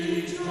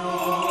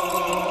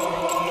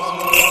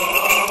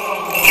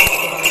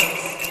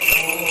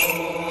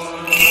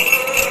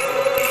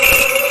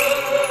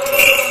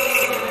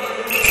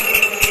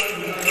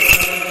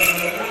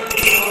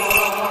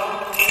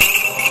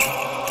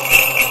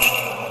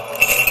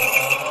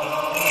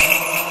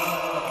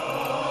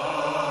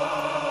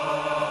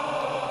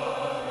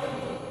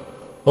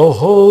 O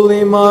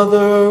Holy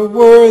Mother,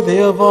 worthy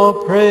of all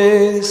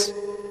praise,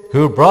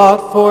 who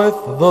brought forth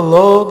the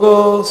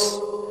Logos,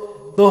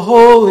 the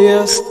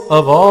holiest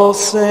of all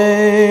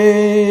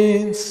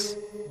saints.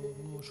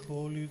 Most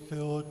Holy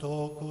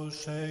Theotokos,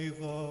 save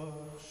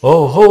us.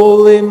 O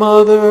Holy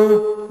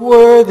Mother,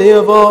 worthy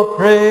of all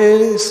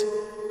praise,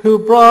 who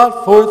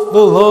brought forth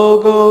the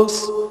Logos,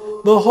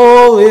 the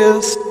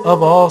holiest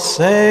of all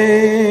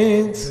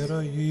saints.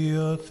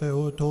 Heragία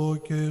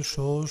Θεοτόκε,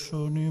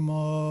 σώσον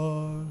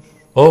ημάς.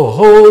 O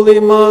Holy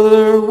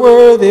Mother,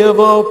 worthy of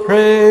all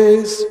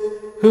praise,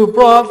 who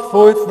brought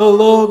forth the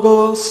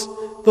Logos,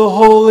 the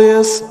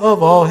holiest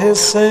of all his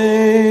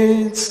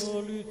saints.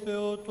 Holy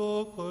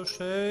Theotokos,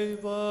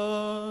 save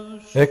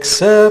us.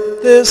 Accept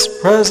this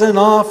present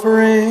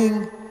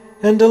offering,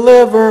 and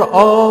deliver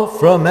all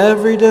from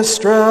every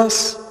distress,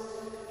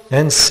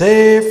 and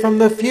save from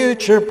the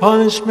future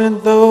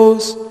punishment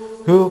those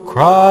who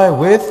cry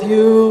with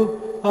you,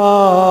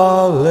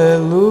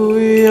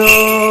 Alleluia.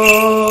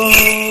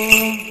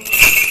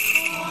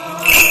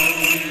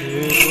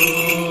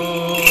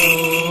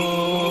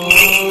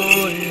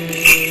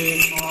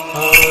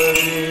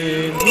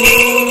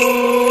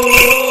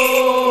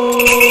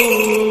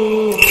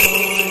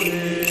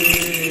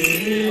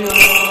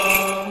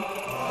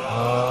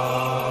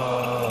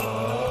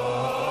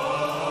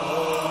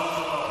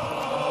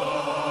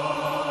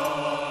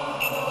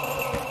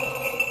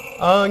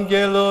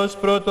 Άγγελος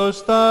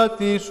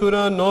πρωτοστάτης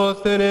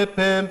ουρανόθεν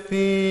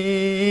επέμφθη,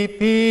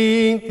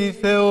 υπήν τη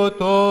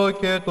Θεοτό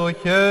και το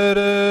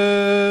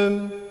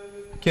χαίρεμ,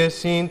 και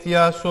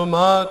σύντια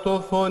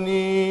σωμάτω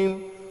φωνήν,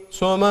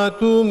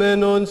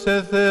 σωματούμενον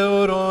σε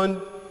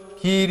θεωρών,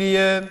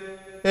 Κύριε,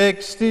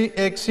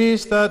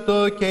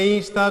 εξίστατο και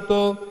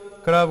ίστατο,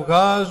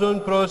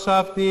 κραυγάζον προς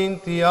αυτήν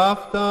τη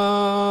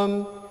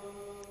αυτάμ.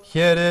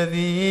 Χαίρε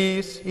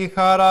διείς η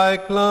χαρά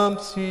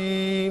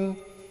εκλάμψη,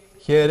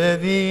 χαίρε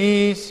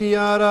διείς η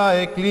άρα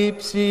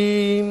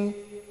εκλείψη,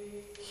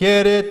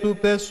 χαίρε του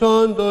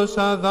πεσόντος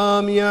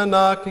Αδάμ η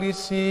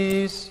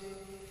ανάκλησης,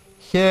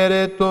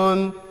 χαίρε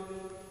των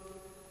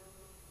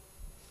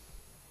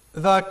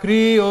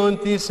δακρύων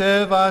της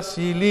Εύας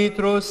η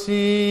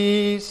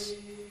λύτρωσης,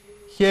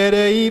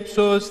 χαίρε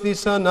ύψος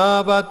της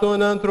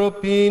ανάβατον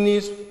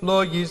ανθρωπίνης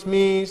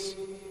λογισμής,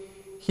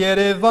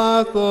 χαίρε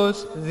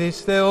βάθος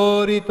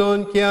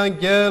δυσθεώρητον και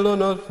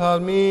αγγέλων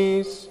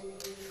οφθαλμής,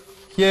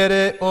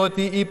 χαίρε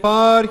ότι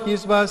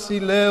υπάρχεις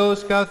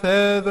βασιλέος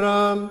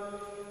καθέδρα,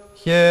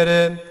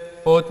 χαίρε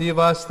ότι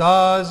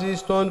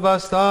βαστάζεις τον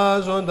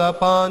βαστάζοντα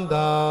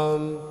πάντα,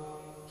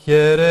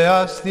 χαίρε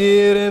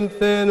αστήρεν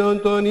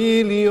φαίνον των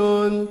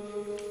ήλιων,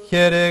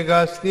 χαίρε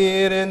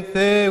γαστήρεν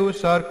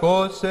Θεούς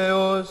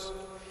αρκώσεως,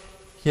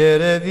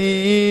 χαίρε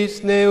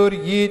διείς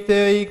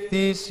νεουργείτε η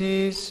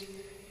κτήσεις,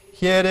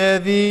 χαίρε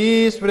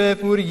διείς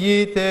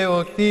βρεφουργείτε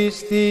ο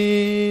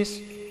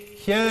κτίστης,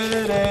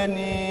 χαίρε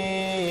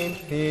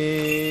νύμφη,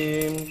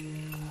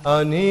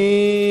 ανύμφευτε.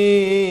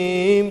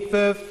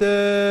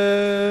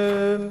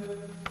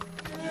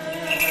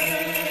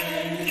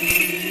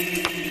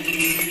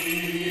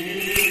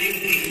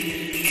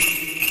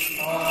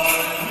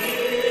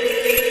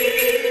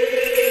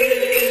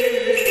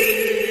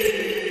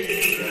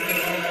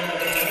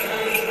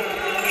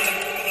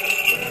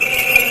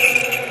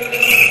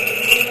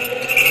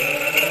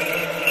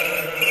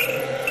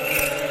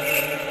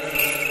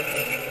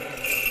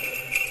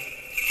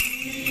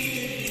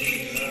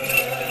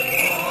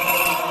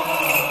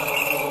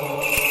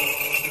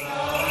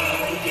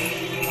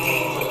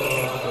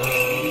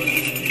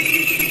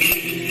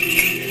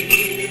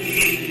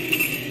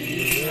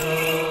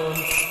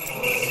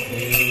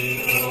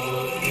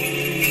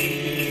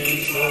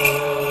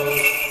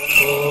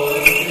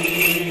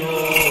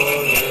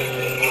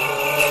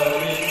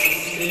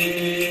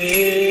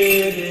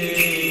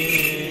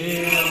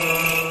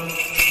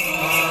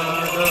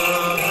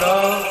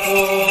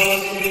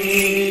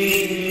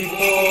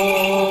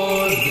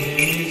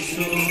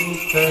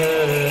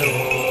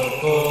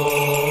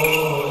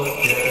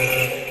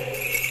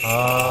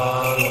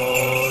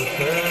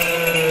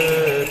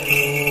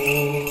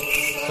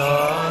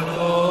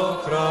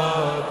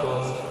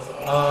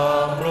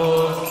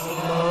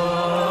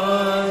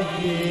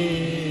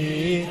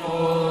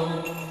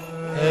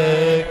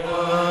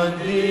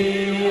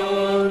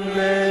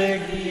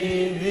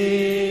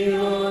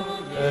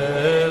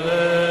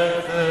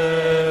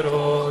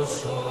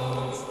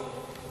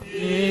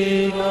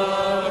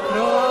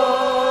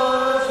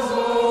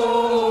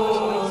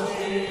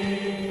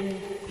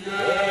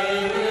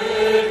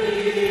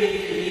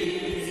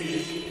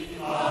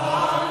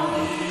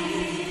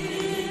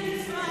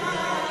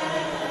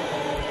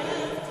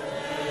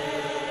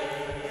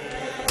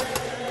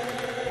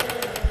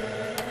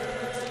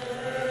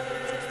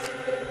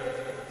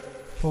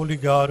 Holy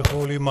God,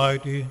 holy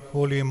mighty,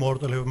 holy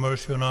immortal, have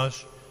mercy on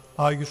us.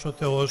 Άγιος ο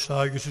Θεός,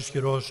 Άγιος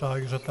ισχυρός,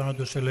 Άγιος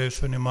ατάνατος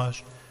ελέησον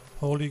ημάς.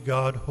 Holy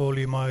God,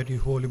 holy mighty,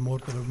 holy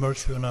immortal, have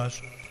mercy on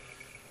us.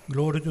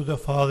 Glory to the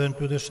Father, and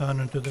to the Son,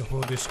 and to the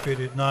Holy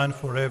Spirit, now and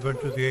forever, and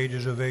to the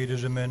ages of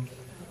ages. Amen.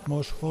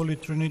 Most Holy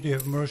Trinity,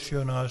 have mercy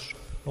on us.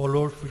 O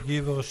Lord,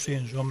 forgive our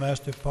sins. O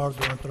Master,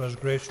 pardon our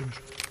transgressions.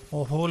 O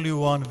Holy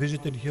One,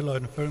 visit and heal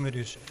our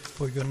infirmities,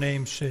 for your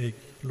name's sake.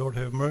 Lord,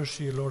 have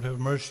mercy, Lord, have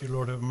mercy,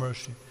 Lord, have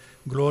mercy.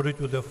 Glory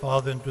to the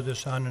Father, and to the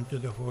Son, and to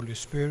the Holy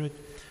Spirit,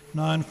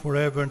 now and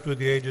forever, and to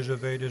the ages of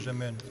ages.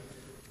 Amen.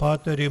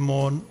 Πάτερ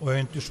ημών, ο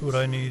εν της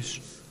ουρανής,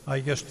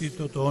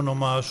 αγιαστήτω το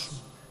όνομά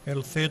σου,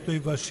 ελθέτω η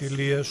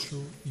βασιλεία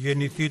σου,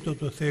 γεννηθήτω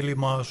το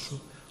θέλημά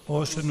σου,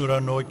 ως εν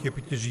ουρανό και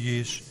επί της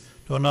γης.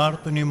 Τον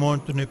άρτον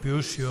ημών των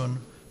επιούσιων,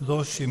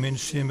 δώσει μην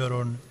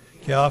σήμερον,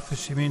 και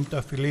άφηση μην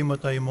τα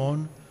φιλήματα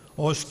ημών,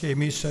 ως και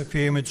εμείς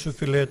αφιέμε τους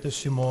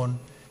οφειλέτες ημών,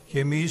 και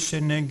εμείς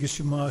εν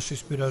έγκυση μας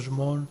εις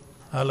πειρασμών,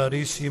 αλλά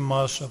ρίση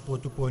ημάς από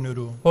του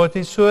πονηρού.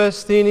 Ότι σου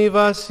εστίν η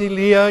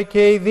βασιλεία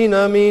και η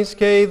δύναμις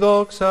και η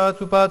δόξα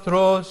του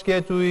Πατρός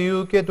και του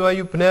Υιού και του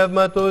Αγίου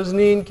Πνεύματος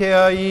νυν και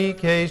αεί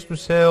και εις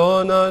τους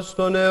αιώνας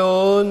των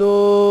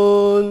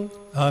αιώνων.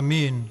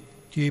 Αμήν.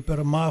 Και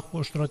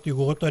υπερμάχος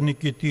στρατηγό τα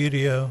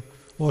νικητήρια,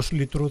 ως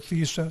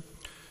λυτρωθήσα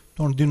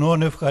των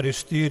δεινών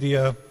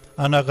ευχαριστήρια,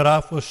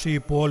 αναγράφωση η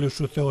πόλη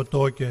σου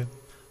Θεοτόκε.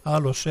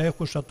 Άλλος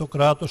έχουσα το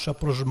κράτος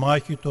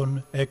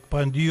απροσμάχητον, εκ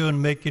παντίον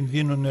με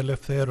κινδύνων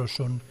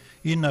ελευθέρωσον,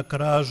 ή να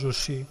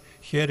κράζωση,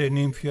 χαίρε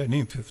νύμφια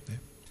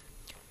νύμφευτε.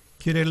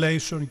 Κύριε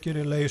Λέησον,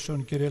 Κύριε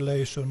Λέησον, Κύριε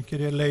Λέησον,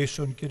 Κύριε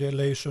Λέησον, Κύριε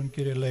Λέησον,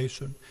 Κύριε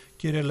Λέησον,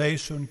 Κύριε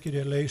Λέησον,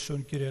 Κύριε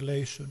Λέησον, Κύριε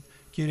Λέησον,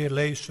 Κύριε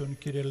Λέησον,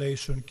 Κύριε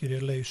Λέησον, Κύριε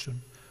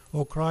Λέησον.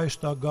 O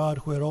Christ our God,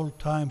 who at all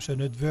times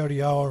and at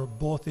every hour,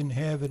 both in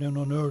heaven and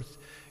on earth,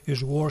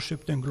 is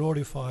worshipped and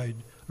glorified,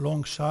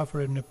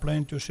 long-suffering and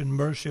plenteous in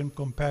mercy and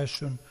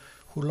compassion,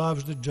 who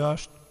loves the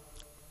just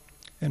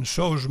and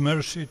shows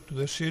mercy to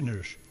the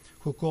sinners,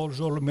 who calls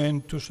all men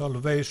to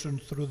salvation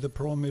through the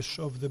promise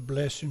of the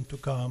blessing to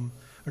come.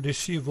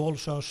 Receive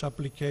also our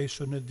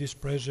supplication at this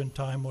present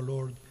time, O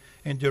Lord,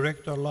 and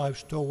direct our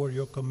lives toward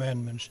your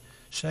commandments.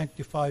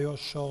 Sanctify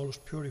our souls,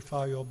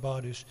 purify our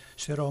bodies,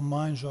 set our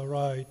minds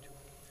aright,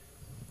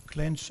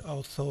 cleanse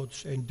our thoughts,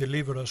 and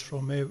deliver us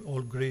from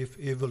all grief,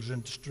 evils,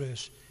 and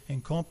distress.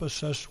 Encompass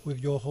us with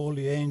your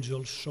holy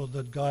angels, so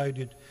that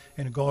guided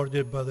and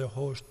guarded by the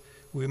host,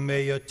 we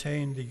may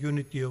attain the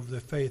unity of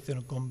the faith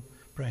and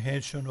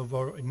comprehension of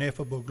our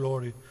ineffable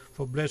glory.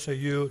 For blessed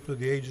are you to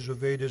the ages of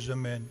ages.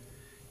 Amen.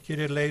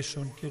 Kyrie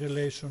eleison, Kyrie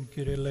eleison,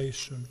 Kyrie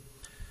eleison.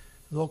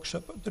 Δόξα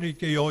Πατρί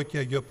και Υιό και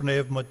Αγιο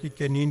Πνεύματι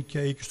και νυν και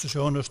αεί και στους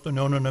αιώνας των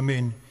αιώνων.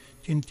 Αμήν.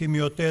 Την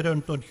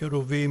τιμιωτέραν των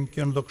χερουβίμ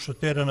και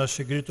ενδοξωτέραν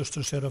ασυγκρίτως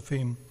των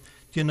σεραφείμ,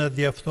 την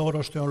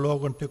αδιαφθόρος των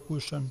λόγων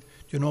τεκούσαν,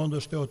 την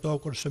όντως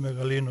Θεοτόκον σε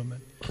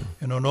μεγαλύνομεν.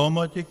 Εν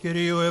ονόματι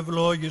Κυρίου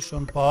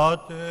ευλόγησον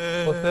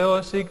Πάτερ. Ο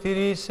Θεός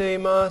εκτηρήσε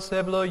ημάς,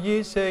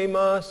 ευλογήσε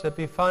ημάς,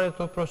 επιφάνε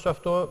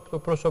το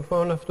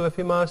πρόσωπον αυτού εφ'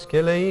 ημάς και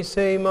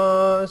ελεήσε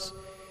ημάς.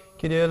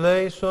 Κύριε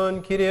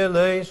ελέησον, Κύριε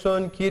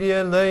ελέησον, Κύριε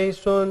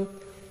ελέησον,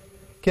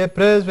 και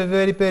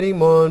πρέσβευε υπέρ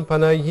ημών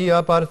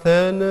Παναγία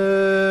Παρθένε.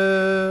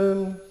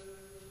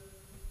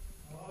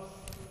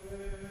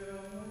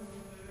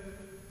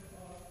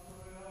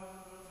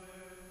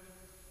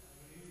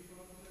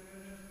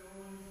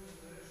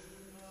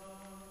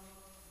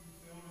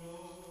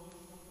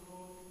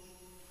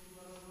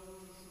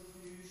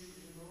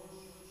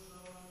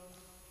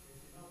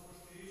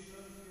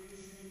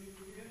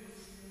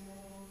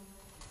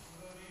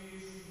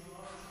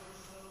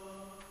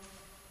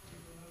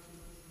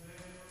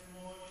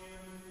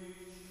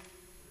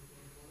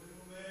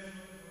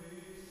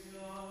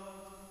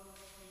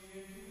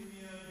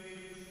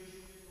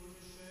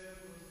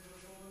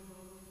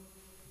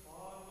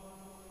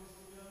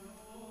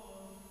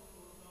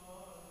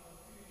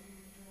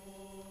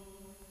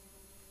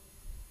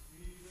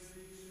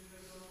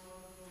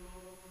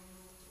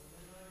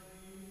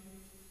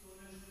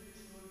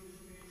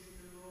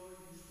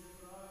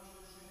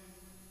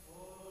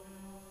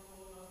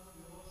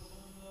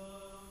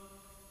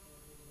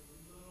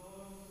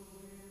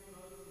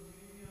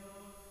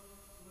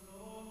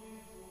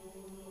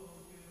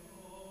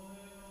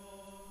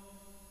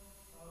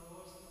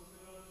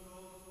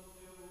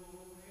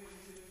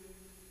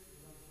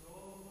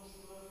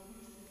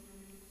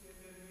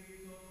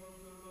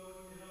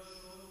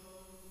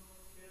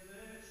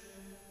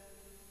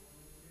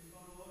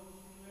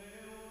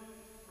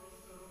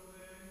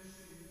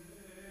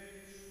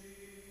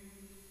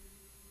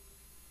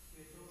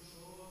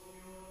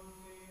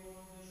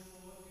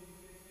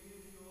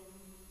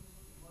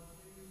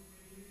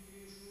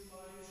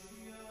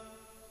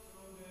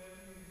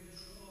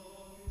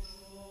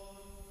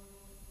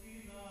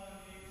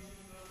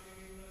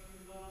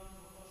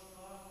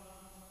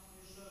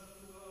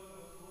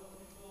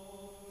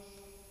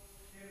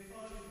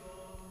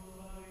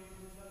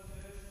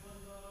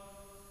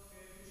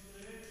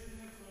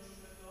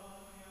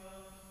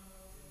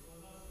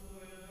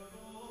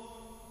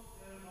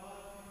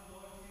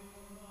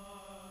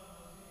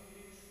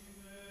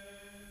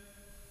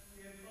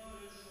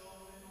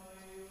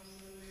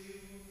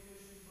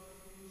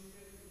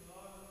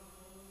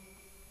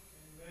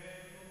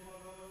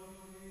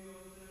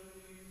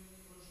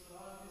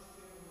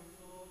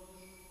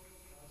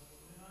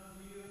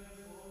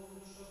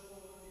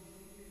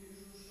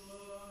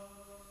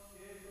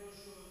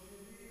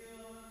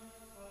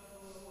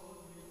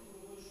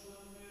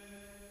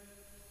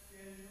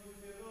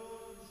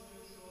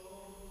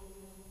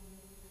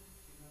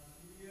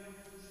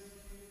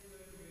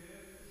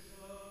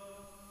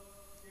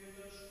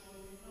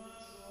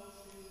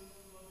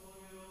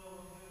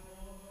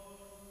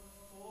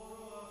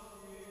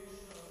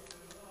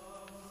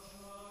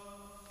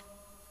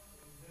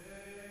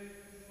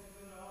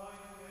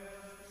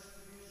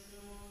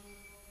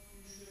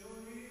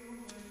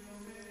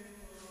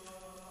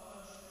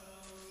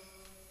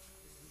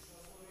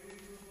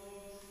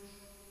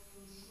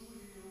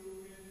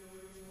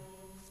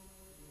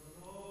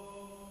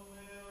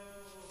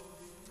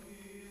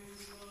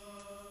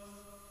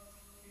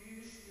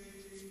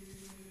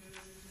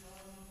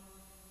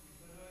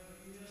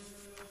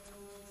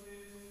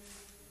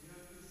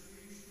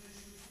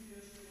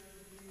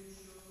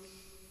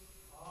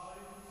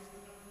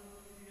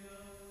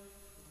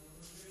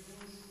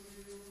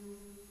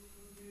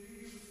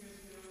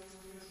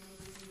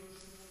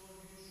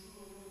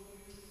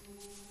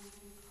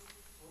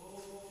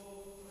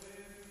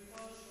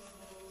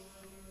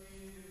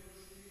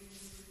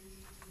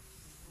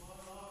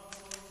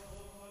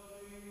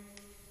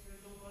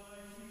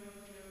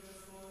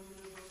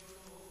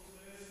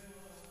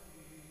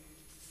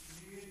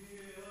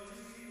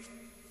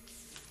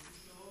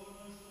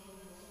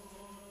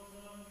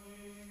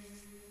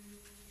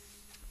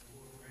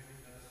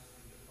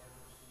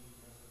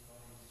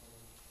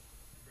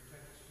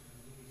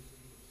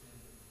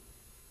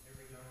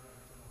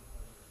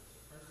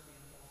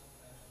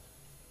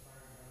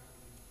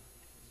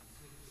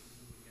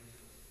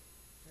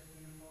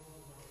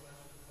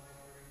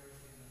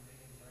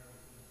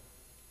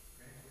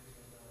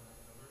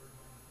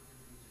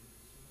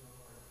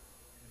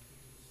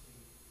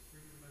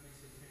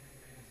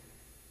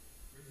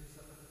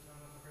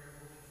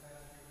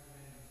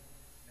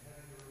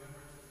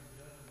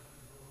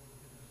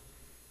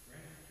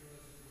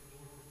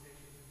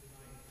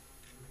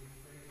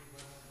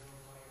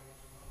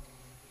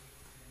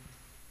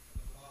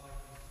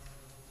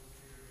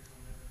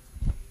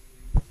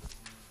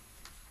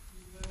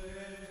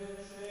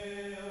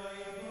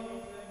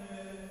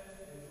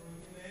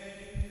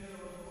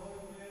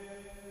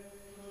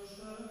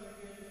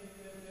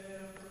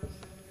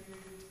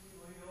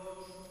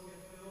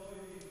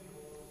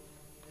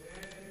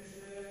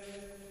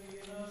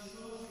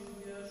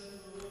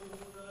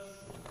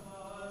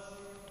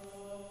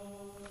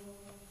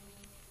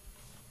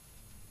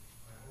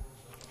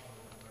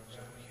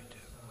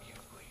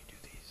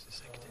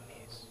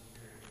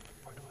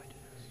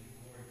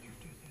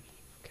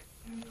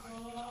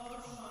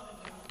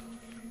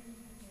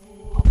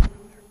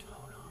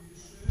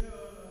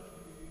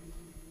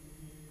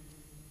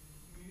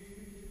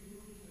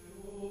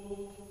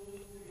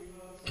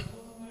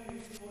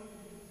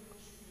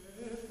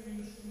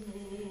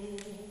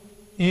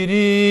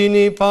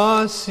 Ειρήνη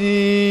πάση.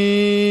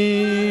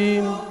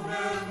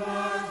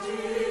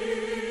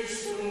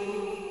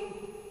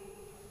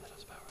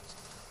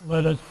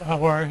 Let us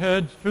bow our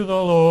heads to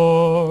the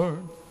Lord.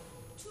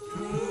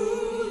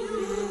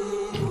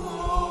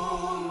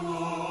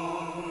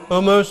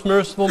 O most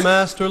merciful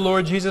Master,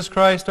 Lord Jesus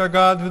Christ, our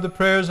God, through the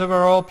prayers of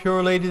our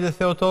all-pure Lady, the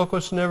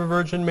Theotokos and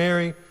ever-Virgin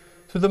Mary,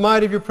 through the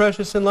might of your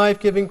precious and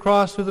life-giving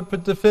cross, through the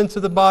defense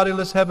of the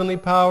bodiless heavenly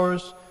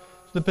powers,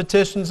 the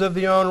petitions of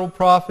the honorable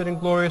prophet and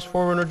glorious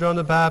forerunner John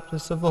the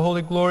Baptist, of the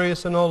holy,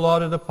 glorious, and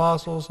all-lauded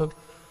apostles, of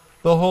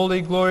the holy,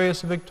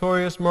 glorious, and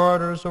victorious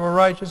martyrs, of our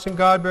righteous and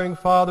God-bearing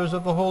fathers,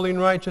 of the holy and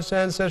righteous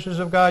ancestors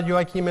of God,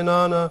 Joachim and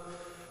Anna,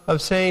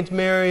 of Saint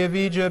Mary of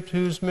Egypt,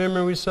 whose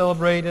memory we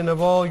celebrate, and of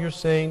all your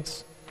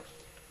saints.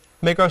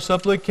 Make our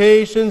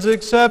supplications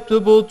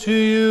acceptable to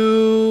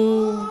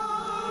you.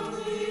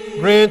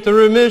 Grant the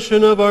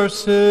remission of our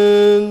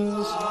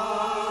sins.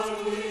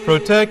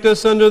 Protect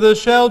us under the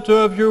shelter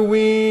of your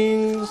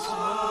wings.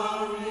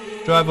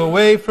 Drive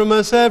away from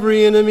us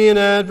every enemy and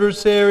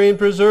adversary, and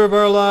preserve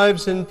our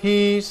lives in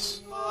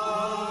peace.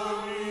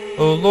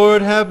 O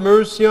Lord, have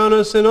mercy on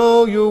us and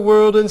all your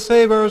world, and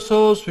save our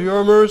souls, for you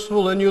are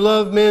merciful and you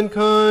love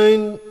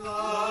mankind.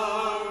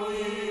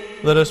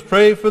 Let us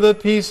pray for the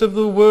peace of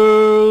the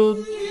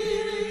world,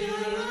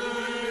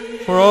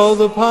 for all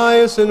the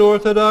pious and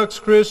orthodox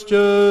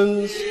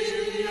Christians,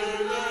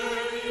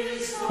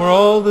 for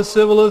all the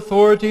civil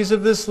authorities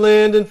of this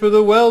land, and for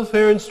the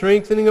welfare and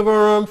strengthening of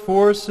our armed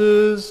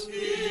forces,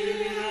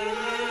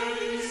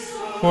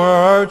 for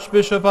our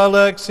Archbishop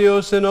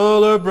Alexios and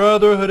all our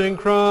brotherhood in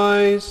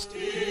Christ,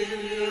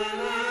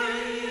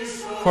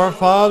 for our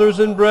fathers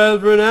and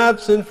brethren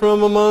absent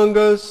from among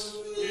us,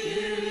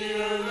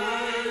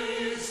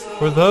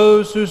 for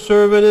those who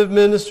serve and have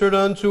ministered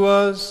unto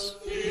us,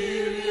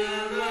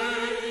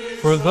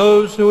 for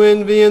those who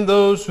envy and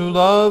those who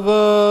love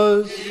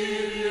us,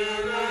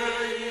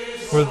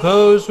 for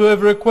those who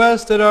have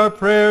requested our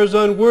prayers,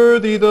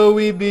 unworthy though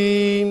we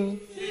be,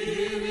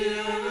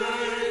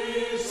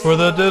 for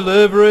the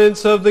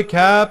deliverance of the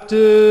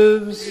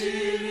captives,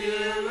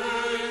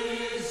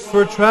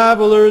 for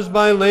travelers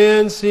by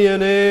land, sea,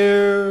 and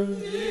air,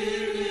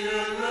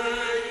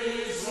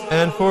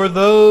 and for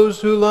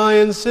those who lie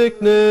in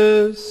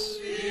sickness.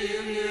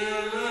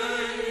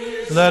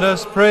 Let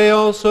us pray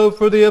also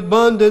for the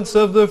abundance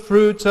of the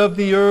fruits of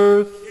the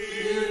earth,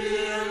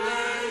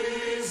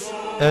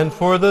 and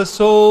for the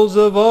souls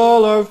of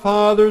all our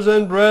fathers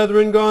and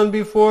brethren gone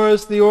before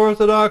us, the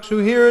Orthodox, who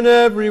here and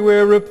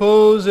everywhere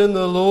repose in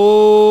the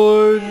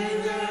Lord.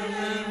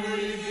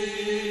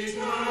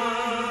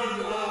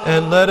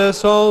 And let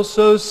us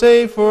also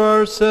say for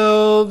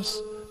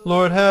ourselves,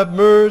 Lord, have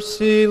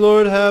mercy,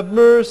 Lord, have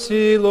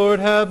mercy, Lord,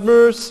 have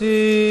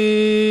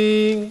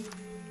mercy.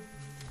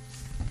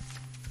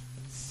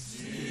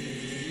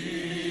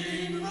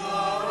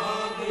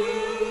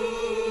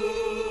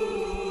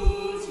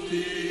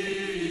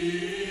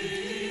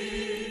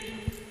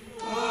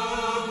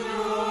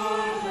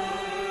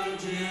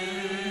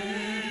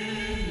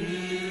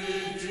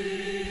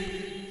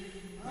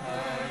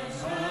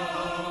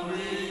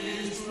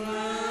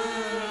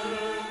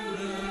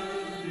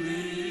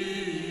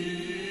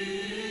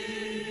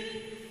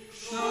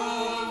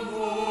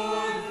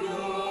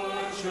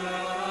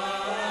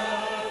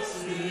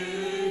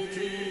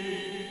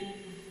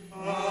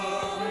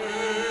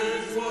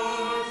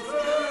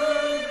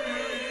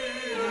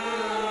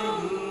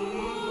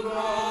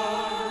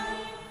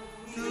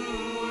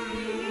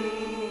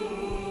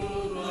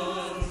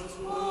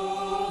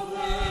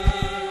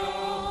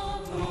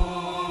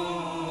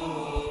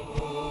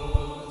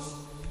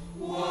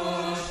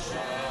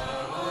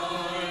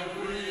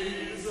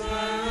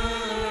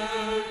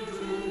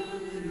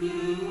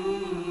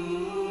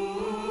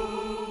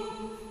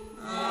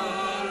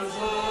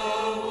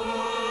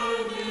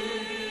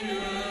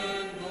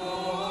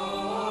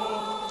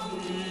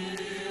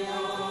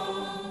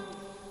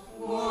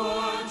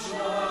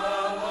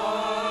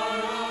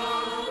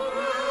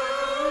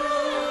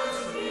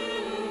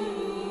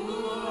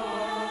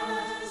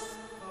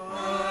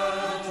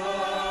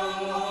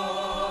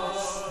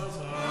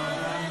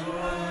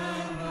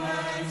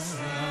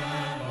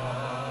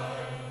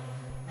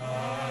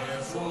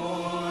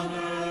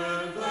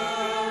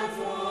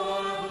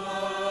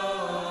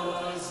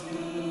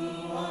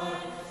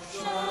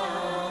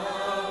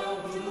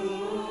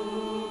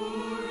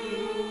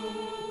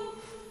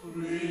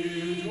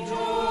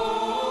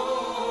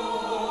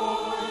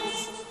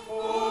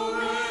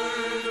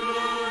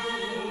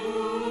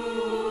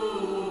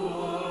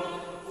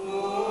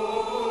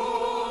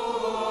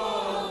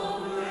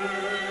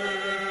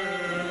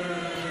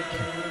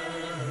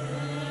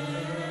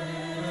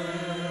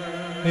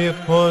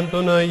 Ευχών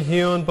των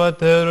Αγίων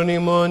Πατέρων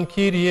ημών,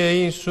 Κύριε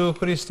Ιησού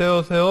Χριστέ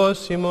ο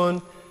Θεός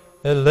ημών,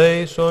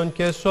 ελέησον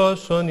και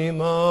σώσον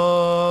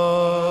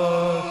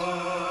ημάς.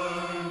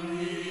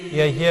 Η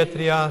Αγία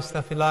Τριάς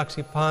θα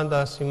φυλάξει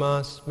πάντα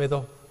ημάς. May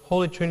the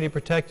Holy Trinity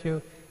protect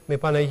you. May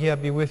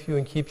Panagία be with you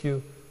and keep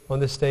you on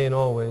this day and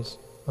always.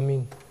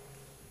 Amen.